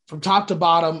 From top to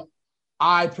bottom,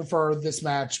 I prefer this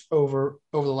match over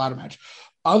the ladder match.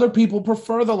 Other people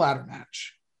prefer the ladder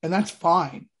match, and that's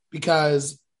fine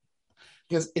because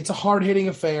it's a hard-hitting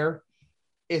affair.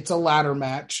 It's a ladder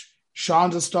match.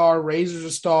 Shawn's a star. Razor's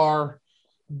a star.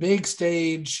 Big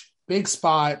stage, big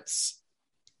spots.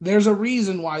 There's a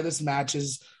reason why this match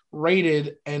is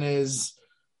rated and is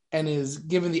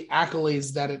given the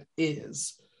accolades that it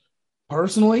is.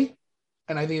 Personally,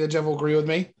 and I think that Jeff will agree with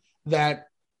me, that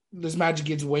this match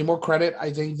gets way more credit,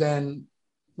 I think, than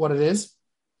what it is.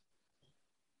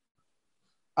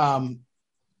 But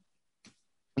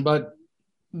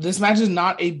this match is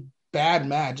not a bad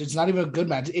match. It's not even a good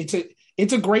match.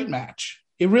 It's a great match.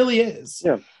 It really is.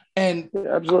 Yeah. And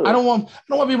Yeah, absolutely. I don't want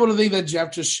people to think that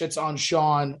Jeff just shits on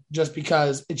Shawn just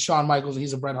because it's Shawn Michaels and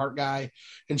he's a Bret Hart guy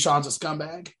and Shawn's a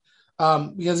scumbag.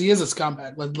 Because he is a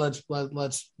scumbag. Let's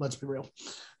be real.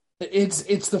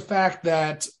 It's the fact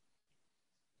that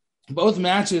both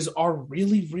matches are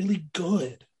really, really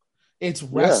good. It's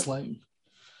wrestling.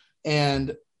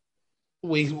 And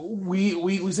we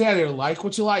say out here, like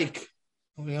what you like.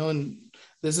 And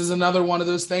this is another one of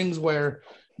those things where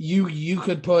you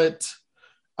could put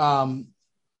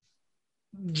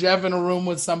Jeff in a room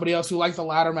with somebody else who liked the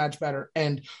ladder match better,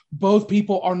 and both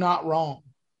people are not wrong.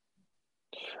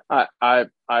 I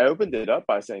opened it up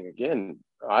by saying again,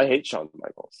 I hate Shawn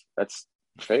Michaels. That's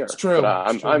fair. It's true.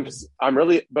 But I'm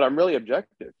really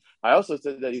objective. I also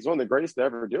said that he's one of the greatest to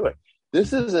ever do it.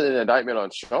 This isn't an indictment on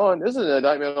Shawn. This is an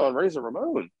indictment on Razor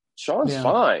Ramon. Shawn's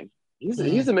fine. He's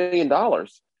 $1 million.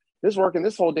 His work in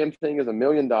this whole damn thing is $1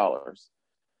 million.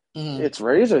 It's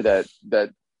Razor that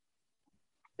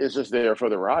is just there for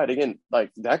the ride. Again,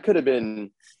 like that could have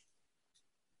been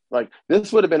like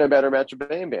this would have been a better match with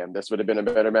Bam Bam. This would have been a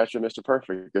better match with Mr.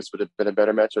 Perfect. This would have been a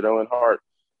better match with Owen Hart.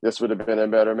 This would have been a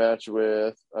better match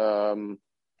with who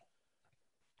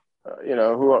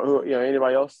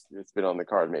anybody else that's been on the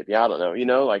card maybe. I don't know.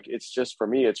 Like it's just for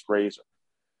me it's Razor.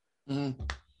 Mm-hmm.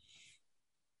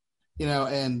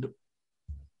 And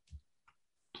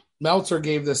Meltzer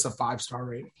gave this a 5-star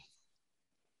rating.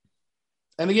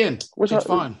 And again, it's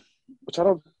fine. Which I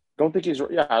don't think he's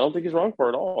I don't think he's wrong for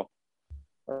it all.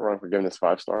 I'm not wrong for giving this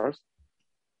 5 stars.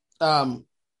 The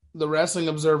Wrestling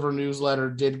Observer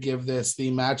newsletter did give this the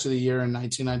match of the year in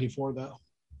 1994, though.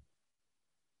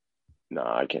 No,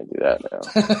 I can't do that now.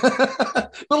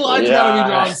 The line's got to be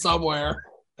drawn somewhere.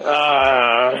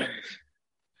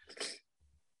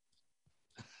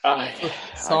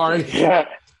 Sorry.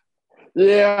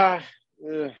 Yeah.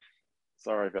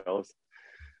 Sorry, fellas.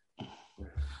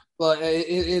 But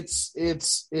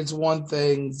it's one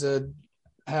thing to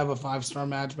have a 5-star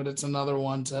match, but it's another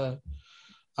one to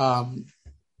have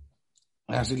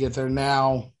to get there.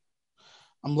 Now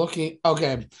I'm looking.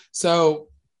 Okay, so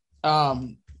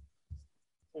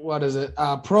what is it?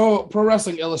 Pro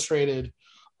Wrestling Illustrated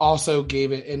also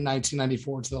gave it in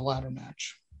 1994 to the ladder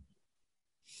match.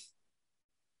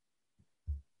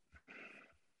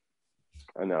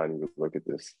 I know I need to look at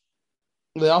this.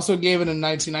 They also gave it in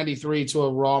 1993 to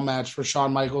a Raw match for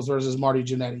Shawn Michaels versus Marty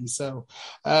Jannetty. So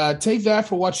take that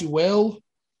for what you will.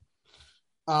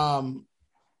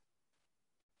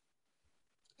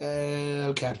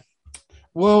 Okay.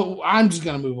 Well, I'm just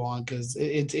gonna move on because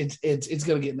it's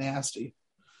gonna get nasty.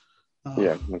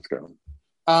 Yeah, let's go.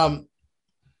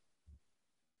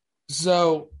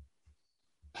 So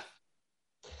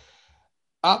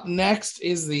up next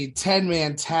is the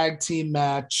 10-man tag team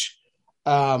match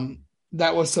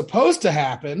that was supposed to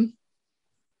happen.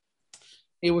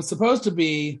 It was supposed to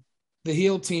be the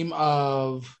heel team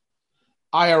of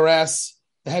IRS,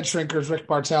 the Head Shrinkers, Rick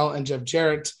Bartel and Jeff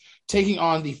Jarrett, taking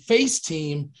on the face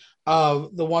team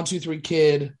of the 1-2-3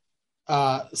 Kid,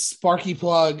 Sparky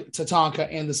Plug, Tatanka,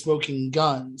 and the Smoking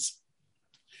Guns.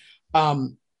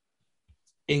 In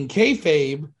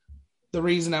kayfabe, the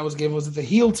reason that was given was that the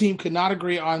heel team could not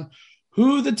agree on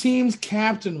who the team's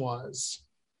captain was.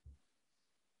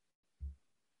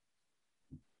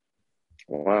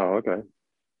 Wow, okay.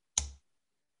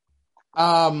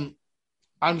 I'm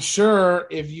sure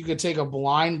if you could take a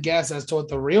blind guess as to what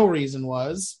the real reason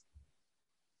was.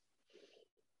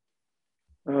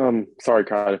 Sorry,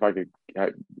 Kyle, if I could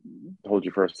hold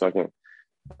you for a second.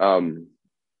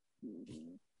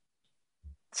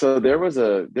 So there was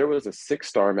a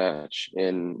 6-star match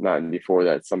in '94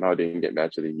 that somehow didn't get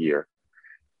match of the year.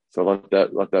 So let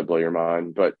that blow your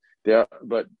mind. But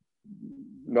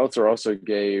Meltzer also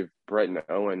gave Brett and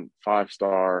Owen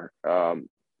 5-star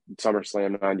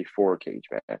SummerSlam '94 cage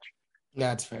match.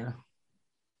 That's fair.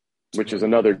 Which is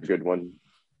another good one.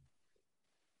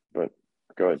 But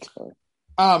go ahead. Sorry.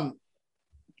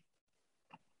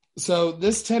 So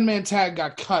this 10-man tag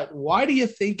got cut. Why do you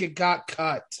think it got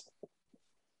cut?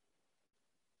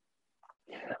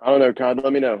 I don't know, Cod.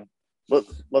 Let me know.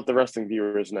 Let the wrestling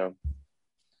viewers know.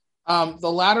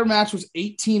 The ladder match was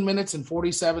 18 minutes and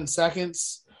 47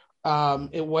 seconds.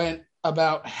 It went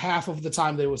about half of the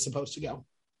time they were supposed to go.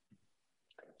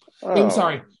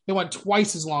 It went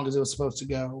twice as long as it was supposed to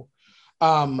go.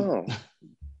 Well,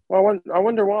 I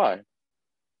wonder why.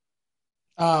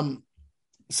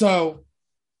 So,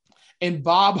 in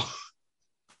Bob,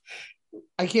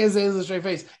 I can't say this with a straight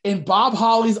face. In Bob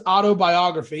Holly's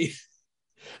autobiography,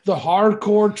 The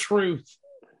Hardcore Truth,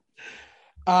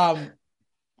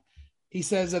 he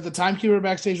says that the timekeeper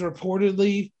backstage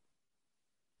reportedly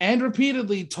and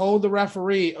repeatedly told the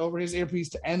referee over his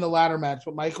earpiece to end the ladder match,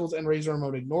 but Michaels and Razor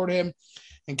Ramon ignored him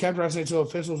and kept wrestling until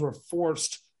officials were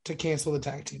forced to cancel the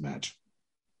tag team match.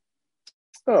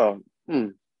 Oh,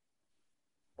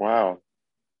 wow.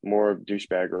 More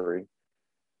douchebaggery.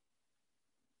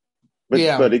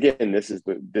 But again, this is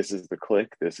the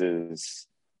click. This is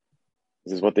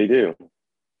what they do.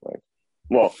 Like,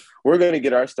 well, we're going to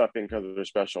get our stuff in because they're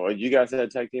special. You guys had a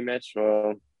tag team match?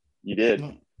 Well, you did.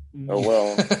 Oh,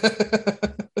 well.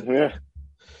 Yeah.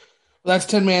 That's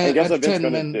 10 men. I guess that's what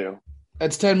 10 men. Do.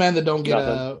 That's 10 men that don't get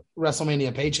a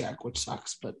WrestleMania paycheck, which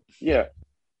sucks. But yeah.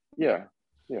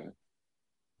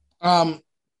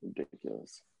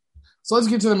 Ridiculous. So let's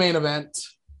get to the main event.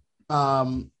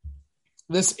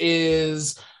 This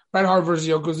is Bret Hart versus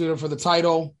Yokozuna for the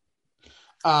title.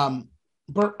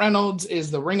 Burt Reynolds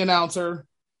is the ring announcer,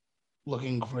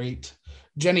 looking great.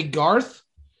 Jenny Garth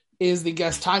is the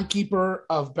guest timekeeper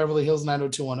of Beverly Hills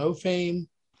 90210 fame.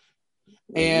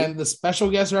 And the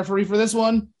special guest referee for this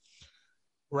one,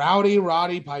 Rowdy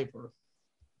Roddy Piper.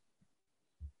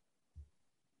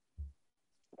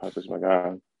 Piper's my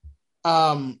guy.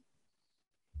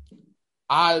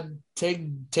 I take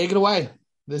it away.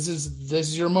 This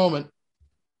is your moment.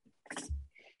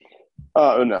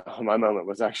 Oh no, my moment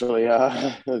was actually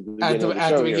at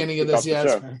the beginning of this.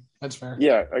 Yeah, that's fair.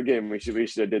 Yeah, again, we should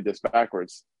have did this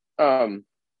backwards. Again,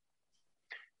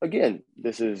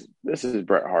 this is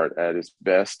Bret Hart at his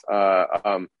best.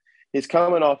 He's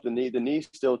coming off the knee. The knee's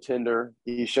still tender.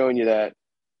 He's showing you that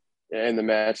in the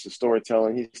match, the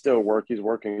storytelling. He's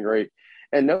working great.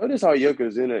 And notice how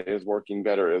Yokozuna is working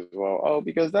better as well. Oh,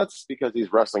 because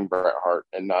he's wrestling Bret Hart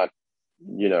and not,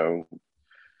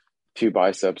 two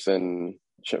biceps and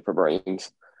shit for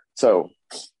brains. So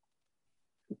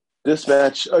this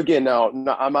match, again, now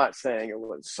I'm not saying it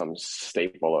was some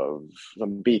staple of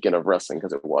some beacon of wrestling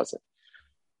because it wasn't.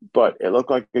 But it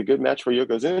looked like a good match for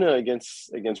Yokozuna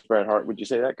against Bret Hart. Would you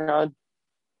say that, Con?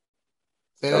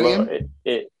 Say that again?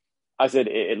 I said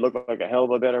it looked like a hell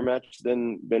of a better match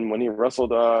than when he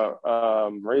wrestled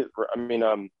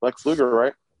Lex Luger,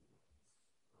 right?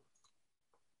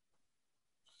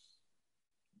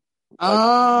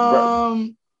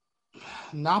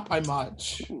 Not by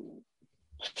much.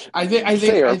 I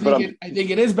think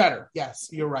it is better. Yes,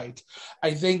 you're right.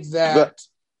 I think that.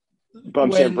 But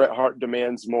I'm saying Bret Hart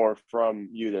demands more from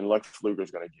you than Lex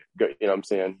Luger's going to get. You know what I'm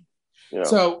saying?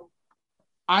 So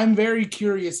I'm very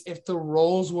curious if the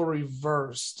roles were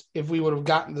reversed, if we would have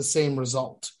gotten the same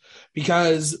result.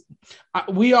 Because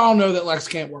we all know that Lex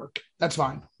can't work. That's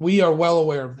fine. We are well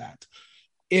aware of that.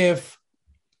 If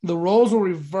the roles were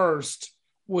reversed,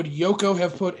 would Yoko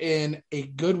have put in a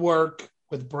good work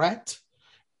with Bret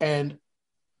and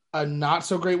a not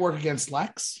so great work against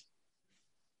Lex?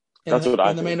 That's what I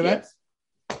think. In the main event?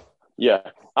 Yeah.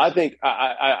 I think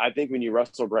when you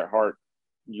wrestle Bret Hart,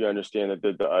 you understand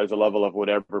that there's a level of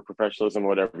whatever professionalism,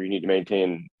 whatever you need to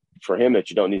maintain for him that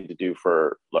you don't need to do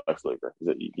for Lex Luger.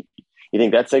 You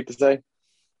think that's safe to say?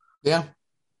 Yeah.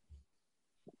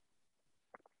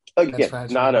 Again,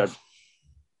 not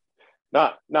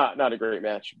a great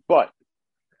match, but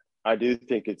I do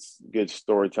think it's good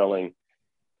storytelling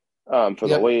for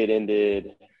the way it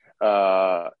ended.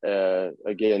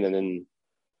 Again, and then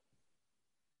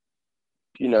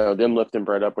them lifting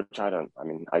Bret up, which I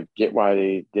get why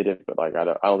they did it, but I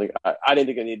didn't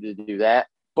think I needed to do that,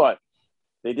 but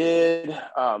they did.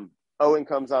 Owen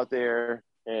comes out there,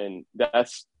 and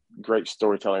that's great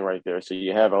storytelling right there. So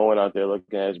you have Owen out there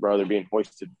looking at his brother being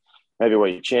hoisted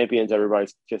heavyweight champions.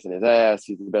 Everybody's kissing his ass.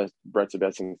 He's the best. Bret's the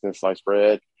best thing since sliced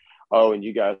bread. Oh, and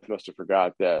you guys must have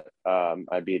forgot that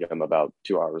I beat him about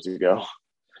 2 hours ago.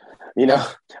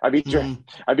 I beat your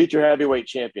heavyweight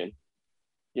champion.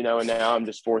 And now I'm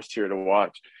just forced here to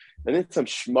watch. And then some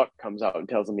schmuck comes out and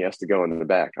tells him he has to go in the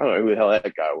back. I don't know who the hell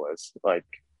that guy was. I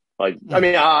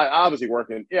obviously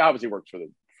working. Yeah, obviously works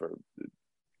for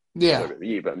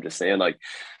WWE, but I'm just saying,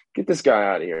 get this guy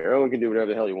out of here. Owen can do whatever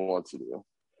the hell he wants to do.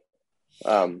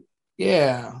 But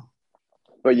yeah,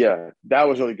 that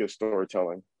was really good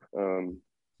storytelling.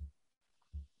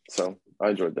 So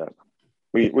I enjoyed that.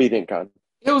 What do you think, Con?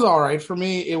 It was all right for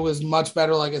me. It was much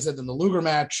better, like I said, than the Luger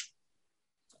match.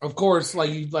 Of course,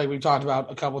 like we talked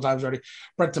about a couple of times already,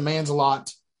 Bret demands a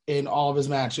lot in all of his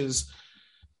matches.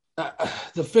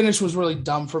 The finish was really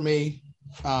dumb for me.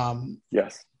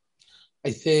 Yes.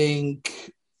 I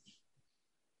think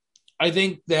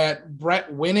that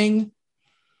Bret winning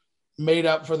made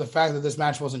up for the fact that this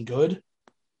match wasn't good.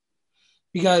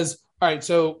 Because, all right,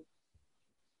 so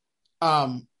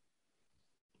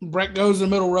Bret goes to the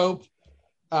middle rope,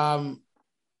 and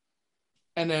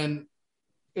then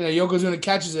Yokozuna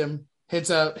catches him, hits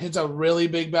a really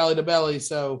big belly to belly.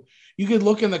 So you could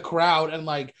look in the crowd and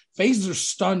like faces are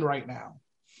stunned right now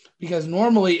because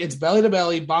normally it's belly to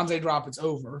belly, Banzai drop, it's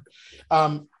over.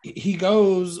 He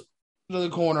goes to the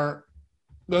corner,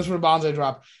 goes for a Banzai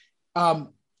drop.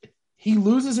 He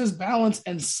loses his balance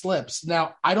and slips.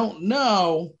 Now, I don't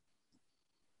know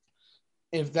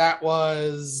if that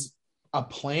was a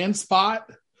planned spot,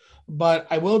 but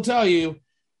I will tell you,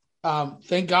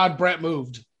 thank God Brett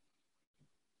moved.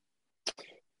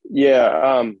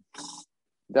 Yeah,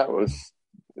 that was,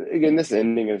 again, this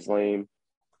ending is lame.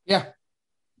 Yeah.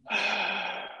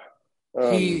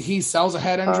 He sells a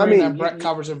head injury, and then Brett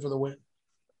covers him for the win.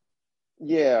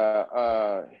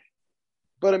 Yeah,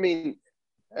 but I mean,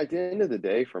 at the end of the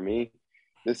day, for me,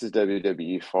 this is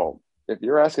WWE's fault. If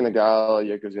you're asking a guy like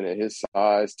Yokozuna his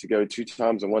size to go 2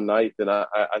 times in one night, then I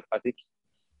think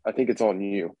it's on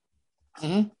you.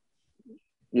 Mm-hmm.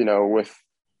 You know, with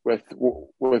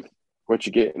what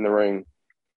you get in the ring,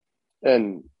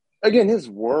 and again, his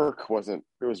work it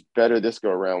was better this go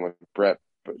around with Brett,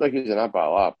 but like you said, not by a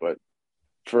lot, but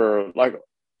for like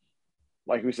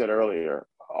we said earlier,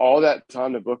 all that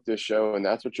time to book this show, and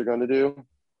that's what you're going to do.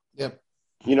 Yep.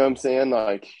 You know what I'm saying?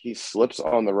 Like he slips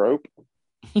on the rope.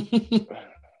 I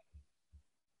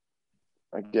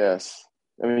guess.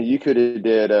 I mean, you could have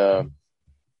did. You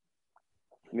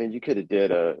could have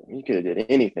did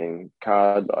anything.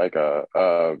 COD like I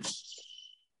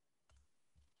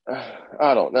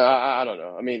don't know. I don't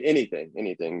know. I mean,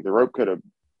 anything. The rope could have.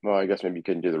 Well, I guess maybe you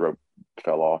couldn't do the rope.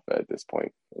 Fell off at this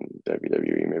point in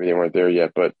WWE. Maybe they weren't there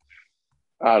yet, but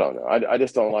I don't know. I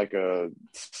just don't like a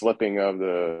slipping of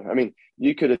the. I mean,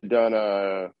 you could have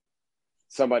done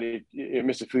somebody.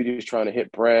 Mr. Fuji's trying to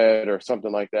hit Brett or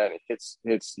something like that, and it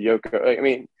hits Yoko. I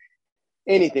mean,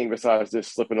 anything besides this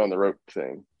slipping on the rope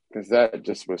thing, because that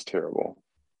just was terrible.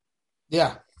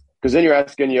 Yeah, because then you're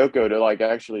asking Yoko to like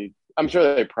actually. I'm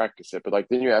sure they practice it, but like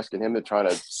then you're asking him to try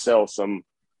to sell some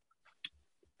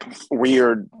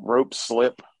weird rope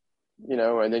slip, you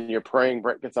know, and then you're praying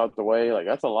Brett gets out the way. Like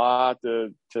that's a lot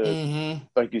to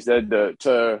like you said,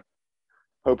 to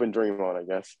hope and dream on, I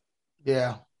guess.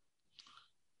 Yeah.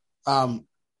 But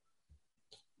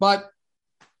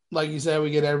like you said, we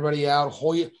get everybody out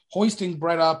hoisting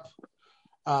Brett up.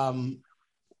 And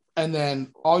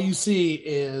then all you see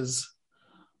is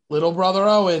little brother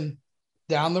Owen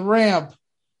down the ramp,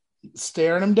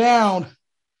 staring him down.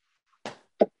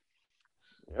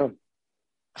 Yeah.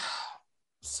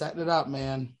 Setting it up,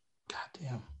 man. God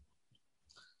damn.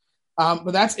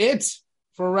 But that's it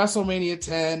for WrestleMania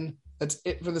 10. That's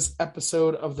it for this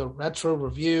episode of the Retro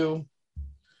Review.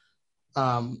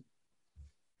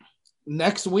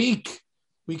 Next week,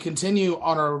 we continue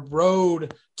on our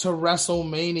road to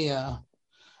WrestleMania.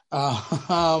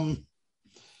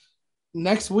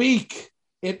 Next week,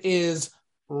 it is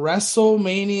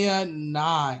WrestleMania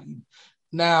 9.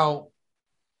 Now,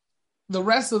 the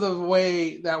rest of the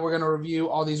way that we're going to review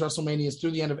all these WrestleManias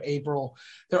through the end of April,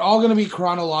 they're all going to be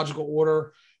chronological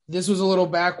order. This was a little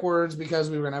backwards because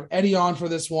we were going to have Eddie on for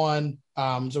this one.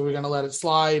 So we're going to let it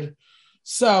slide.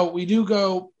 So we do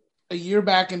go a year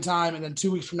back in time, and then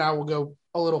 2 weeks from now, we'll go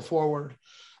a little forward.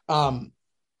 But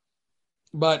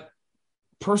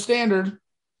per standard,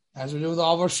 as we do with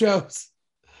all of our shows,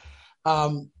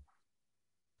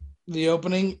 the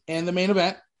opening and the main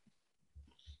event.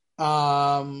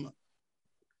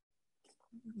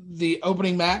 The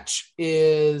opening match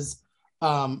is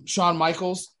Shawn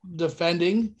Michaels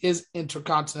defending his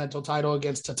Intercontinental title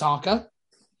against Tatanka.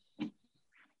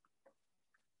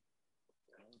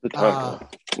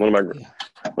 One of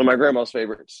my grandma's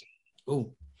favorites.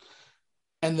 Ooh.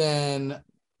 And then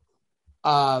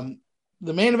the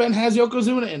main event has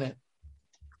Yokozuna in it.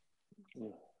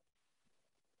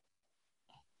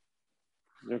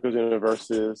 Yokozuna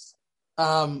versus.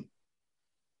 I'll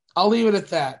leave it at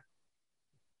that.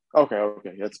 Okay,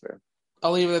 that's fair.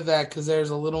 I'll leave it at that because there's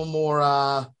a little more.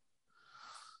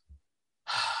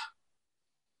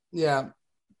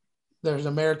 There's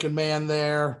American Man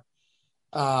there.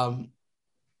 Oh,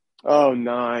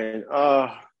 9.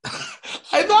 I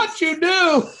thought you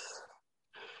knew.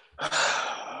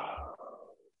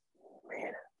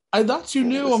 Man. I thought you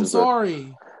knew. I'm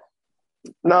sorry.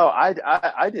 No,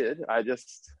 I did. I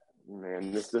just,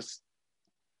 man, this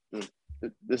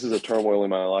is a turmoil in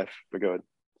my life. But go ahead.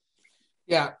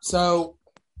 Yeah, so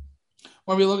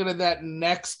we'll be looking at that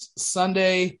next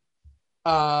Sunday.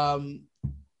 Guys,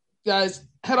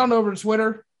 head on over to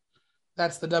Twitter.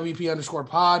 That's the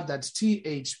WP_pod. That's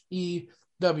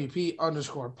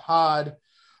THEWP_pod.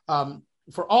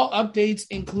 For all updates,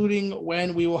 including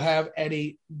when we will have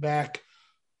Eddie back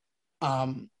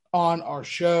on our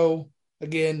show.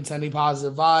 Again, sending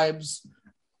positive vibes.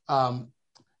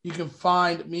 You can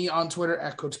find me on Twitter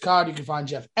at Coach Cod. You can find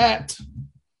Jeff at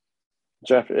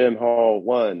Jeff M. Hall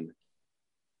 1.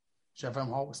 Jeff M.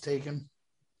 Hall was taken.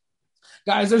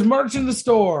 Guys, there's merch in the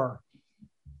store.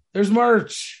 There's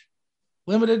merch.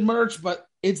 Limited merch, but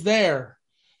it's there.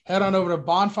 Head on over to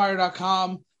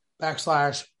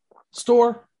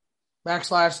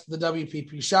bonfire.com/store/the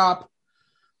WPP shop.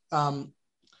 2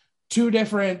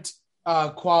 different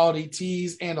quality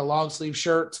tees and a long sleeve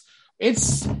shirt.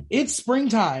 It's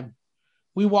springtime.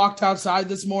 We walked outside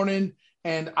this morning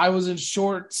and I was in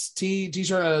shorts,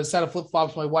 t-shirt, and a set of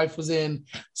flip-flops. My wife was in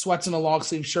sweats and a long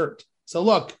sleeve shirt. So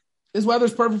look, this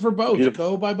weather's perfect for both.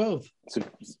 Beautiful. Go buy both. It's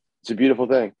a beautiful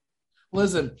thing.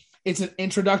 Listen, it's an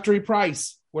introductory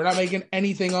price. We're not making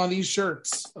anything on these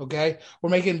shirts, okay? We're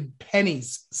making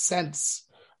pennies, cents,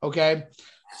 okay?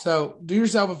 So do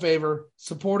yourself a favor,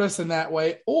 support us in that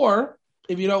way. Or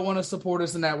if you don't want to support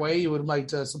us in that way, you would like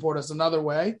to support us another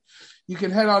way, you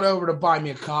can head on over to Buy Me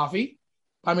a Coffee,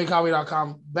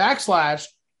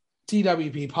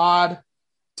 buymeacoffee.com/TWP-pod,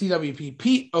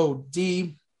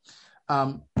 TWP-POD.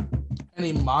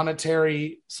 Any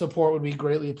monetary support would be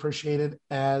greatly appreciated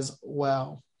as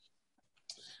well.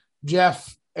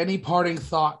 Jeff, any parting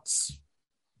thoughts?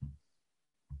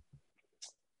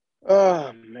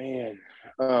 Oh, man.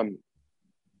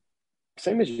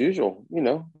 Same as usual.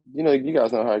 You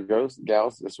guys know how it goes,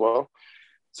 gals as well.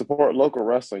 Support local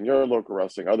wrestling, your local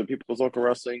wrestling, other people's local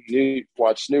wrestling.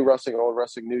 Watch new wrestling, old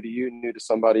wrestling, new to you, new to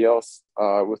somebody else,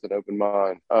 with an open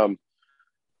mind.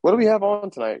 What do we have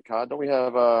on tonight, Cod? Don't we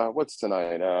have what's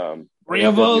tonight?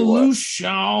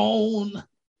 Revolution.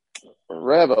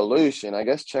 Revolution. I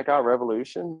guess check out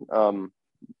Revolution.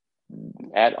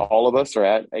 At all of us, or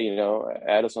add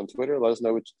us on Twitter. Let us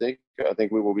know what you think. I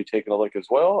think we will be taking a look as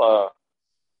well.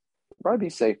 Probably be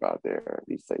safe out there.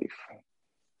 Be safe.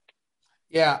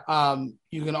 Yeah.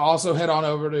 You can also head on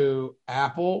over to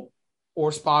Apple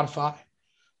or Spotify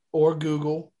or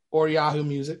Google or Yahoo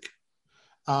Music.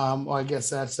 Well, I guess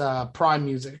that's Prime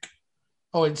Music.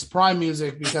 Oh, it's Prime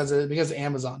Music because of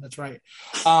Amazon. That's right.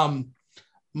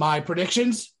 My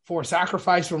predictions for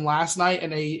Sacrifice from last night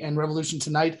and Revolution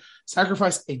tonight.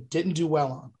 Sacrifice, it didn't do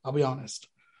well on. I'll be honest.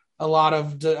 A lot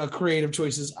of creative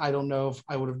choices I don't know if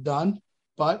I would have done,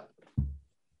 but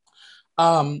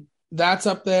that's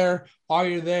up there. While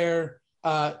you're there,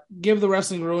 give the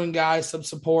Wrestling Ruin guys some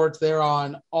support. They're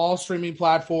on all streaming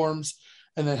platforms.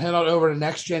 And then head on over to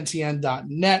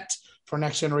nextgentn.net for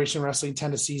Next Generation Wrestling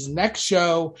Tennessee's next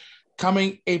show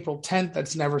coming April 10th.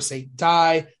 That's Never Say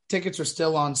Die. Tickets are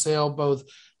still on sale, both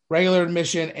regular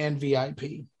admission and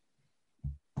VIP.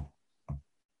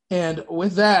 And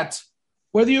with that,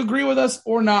 whether you agree with us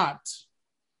or not,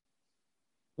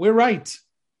 we're right,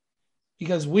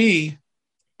 because we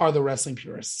are the wrestling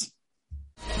purists.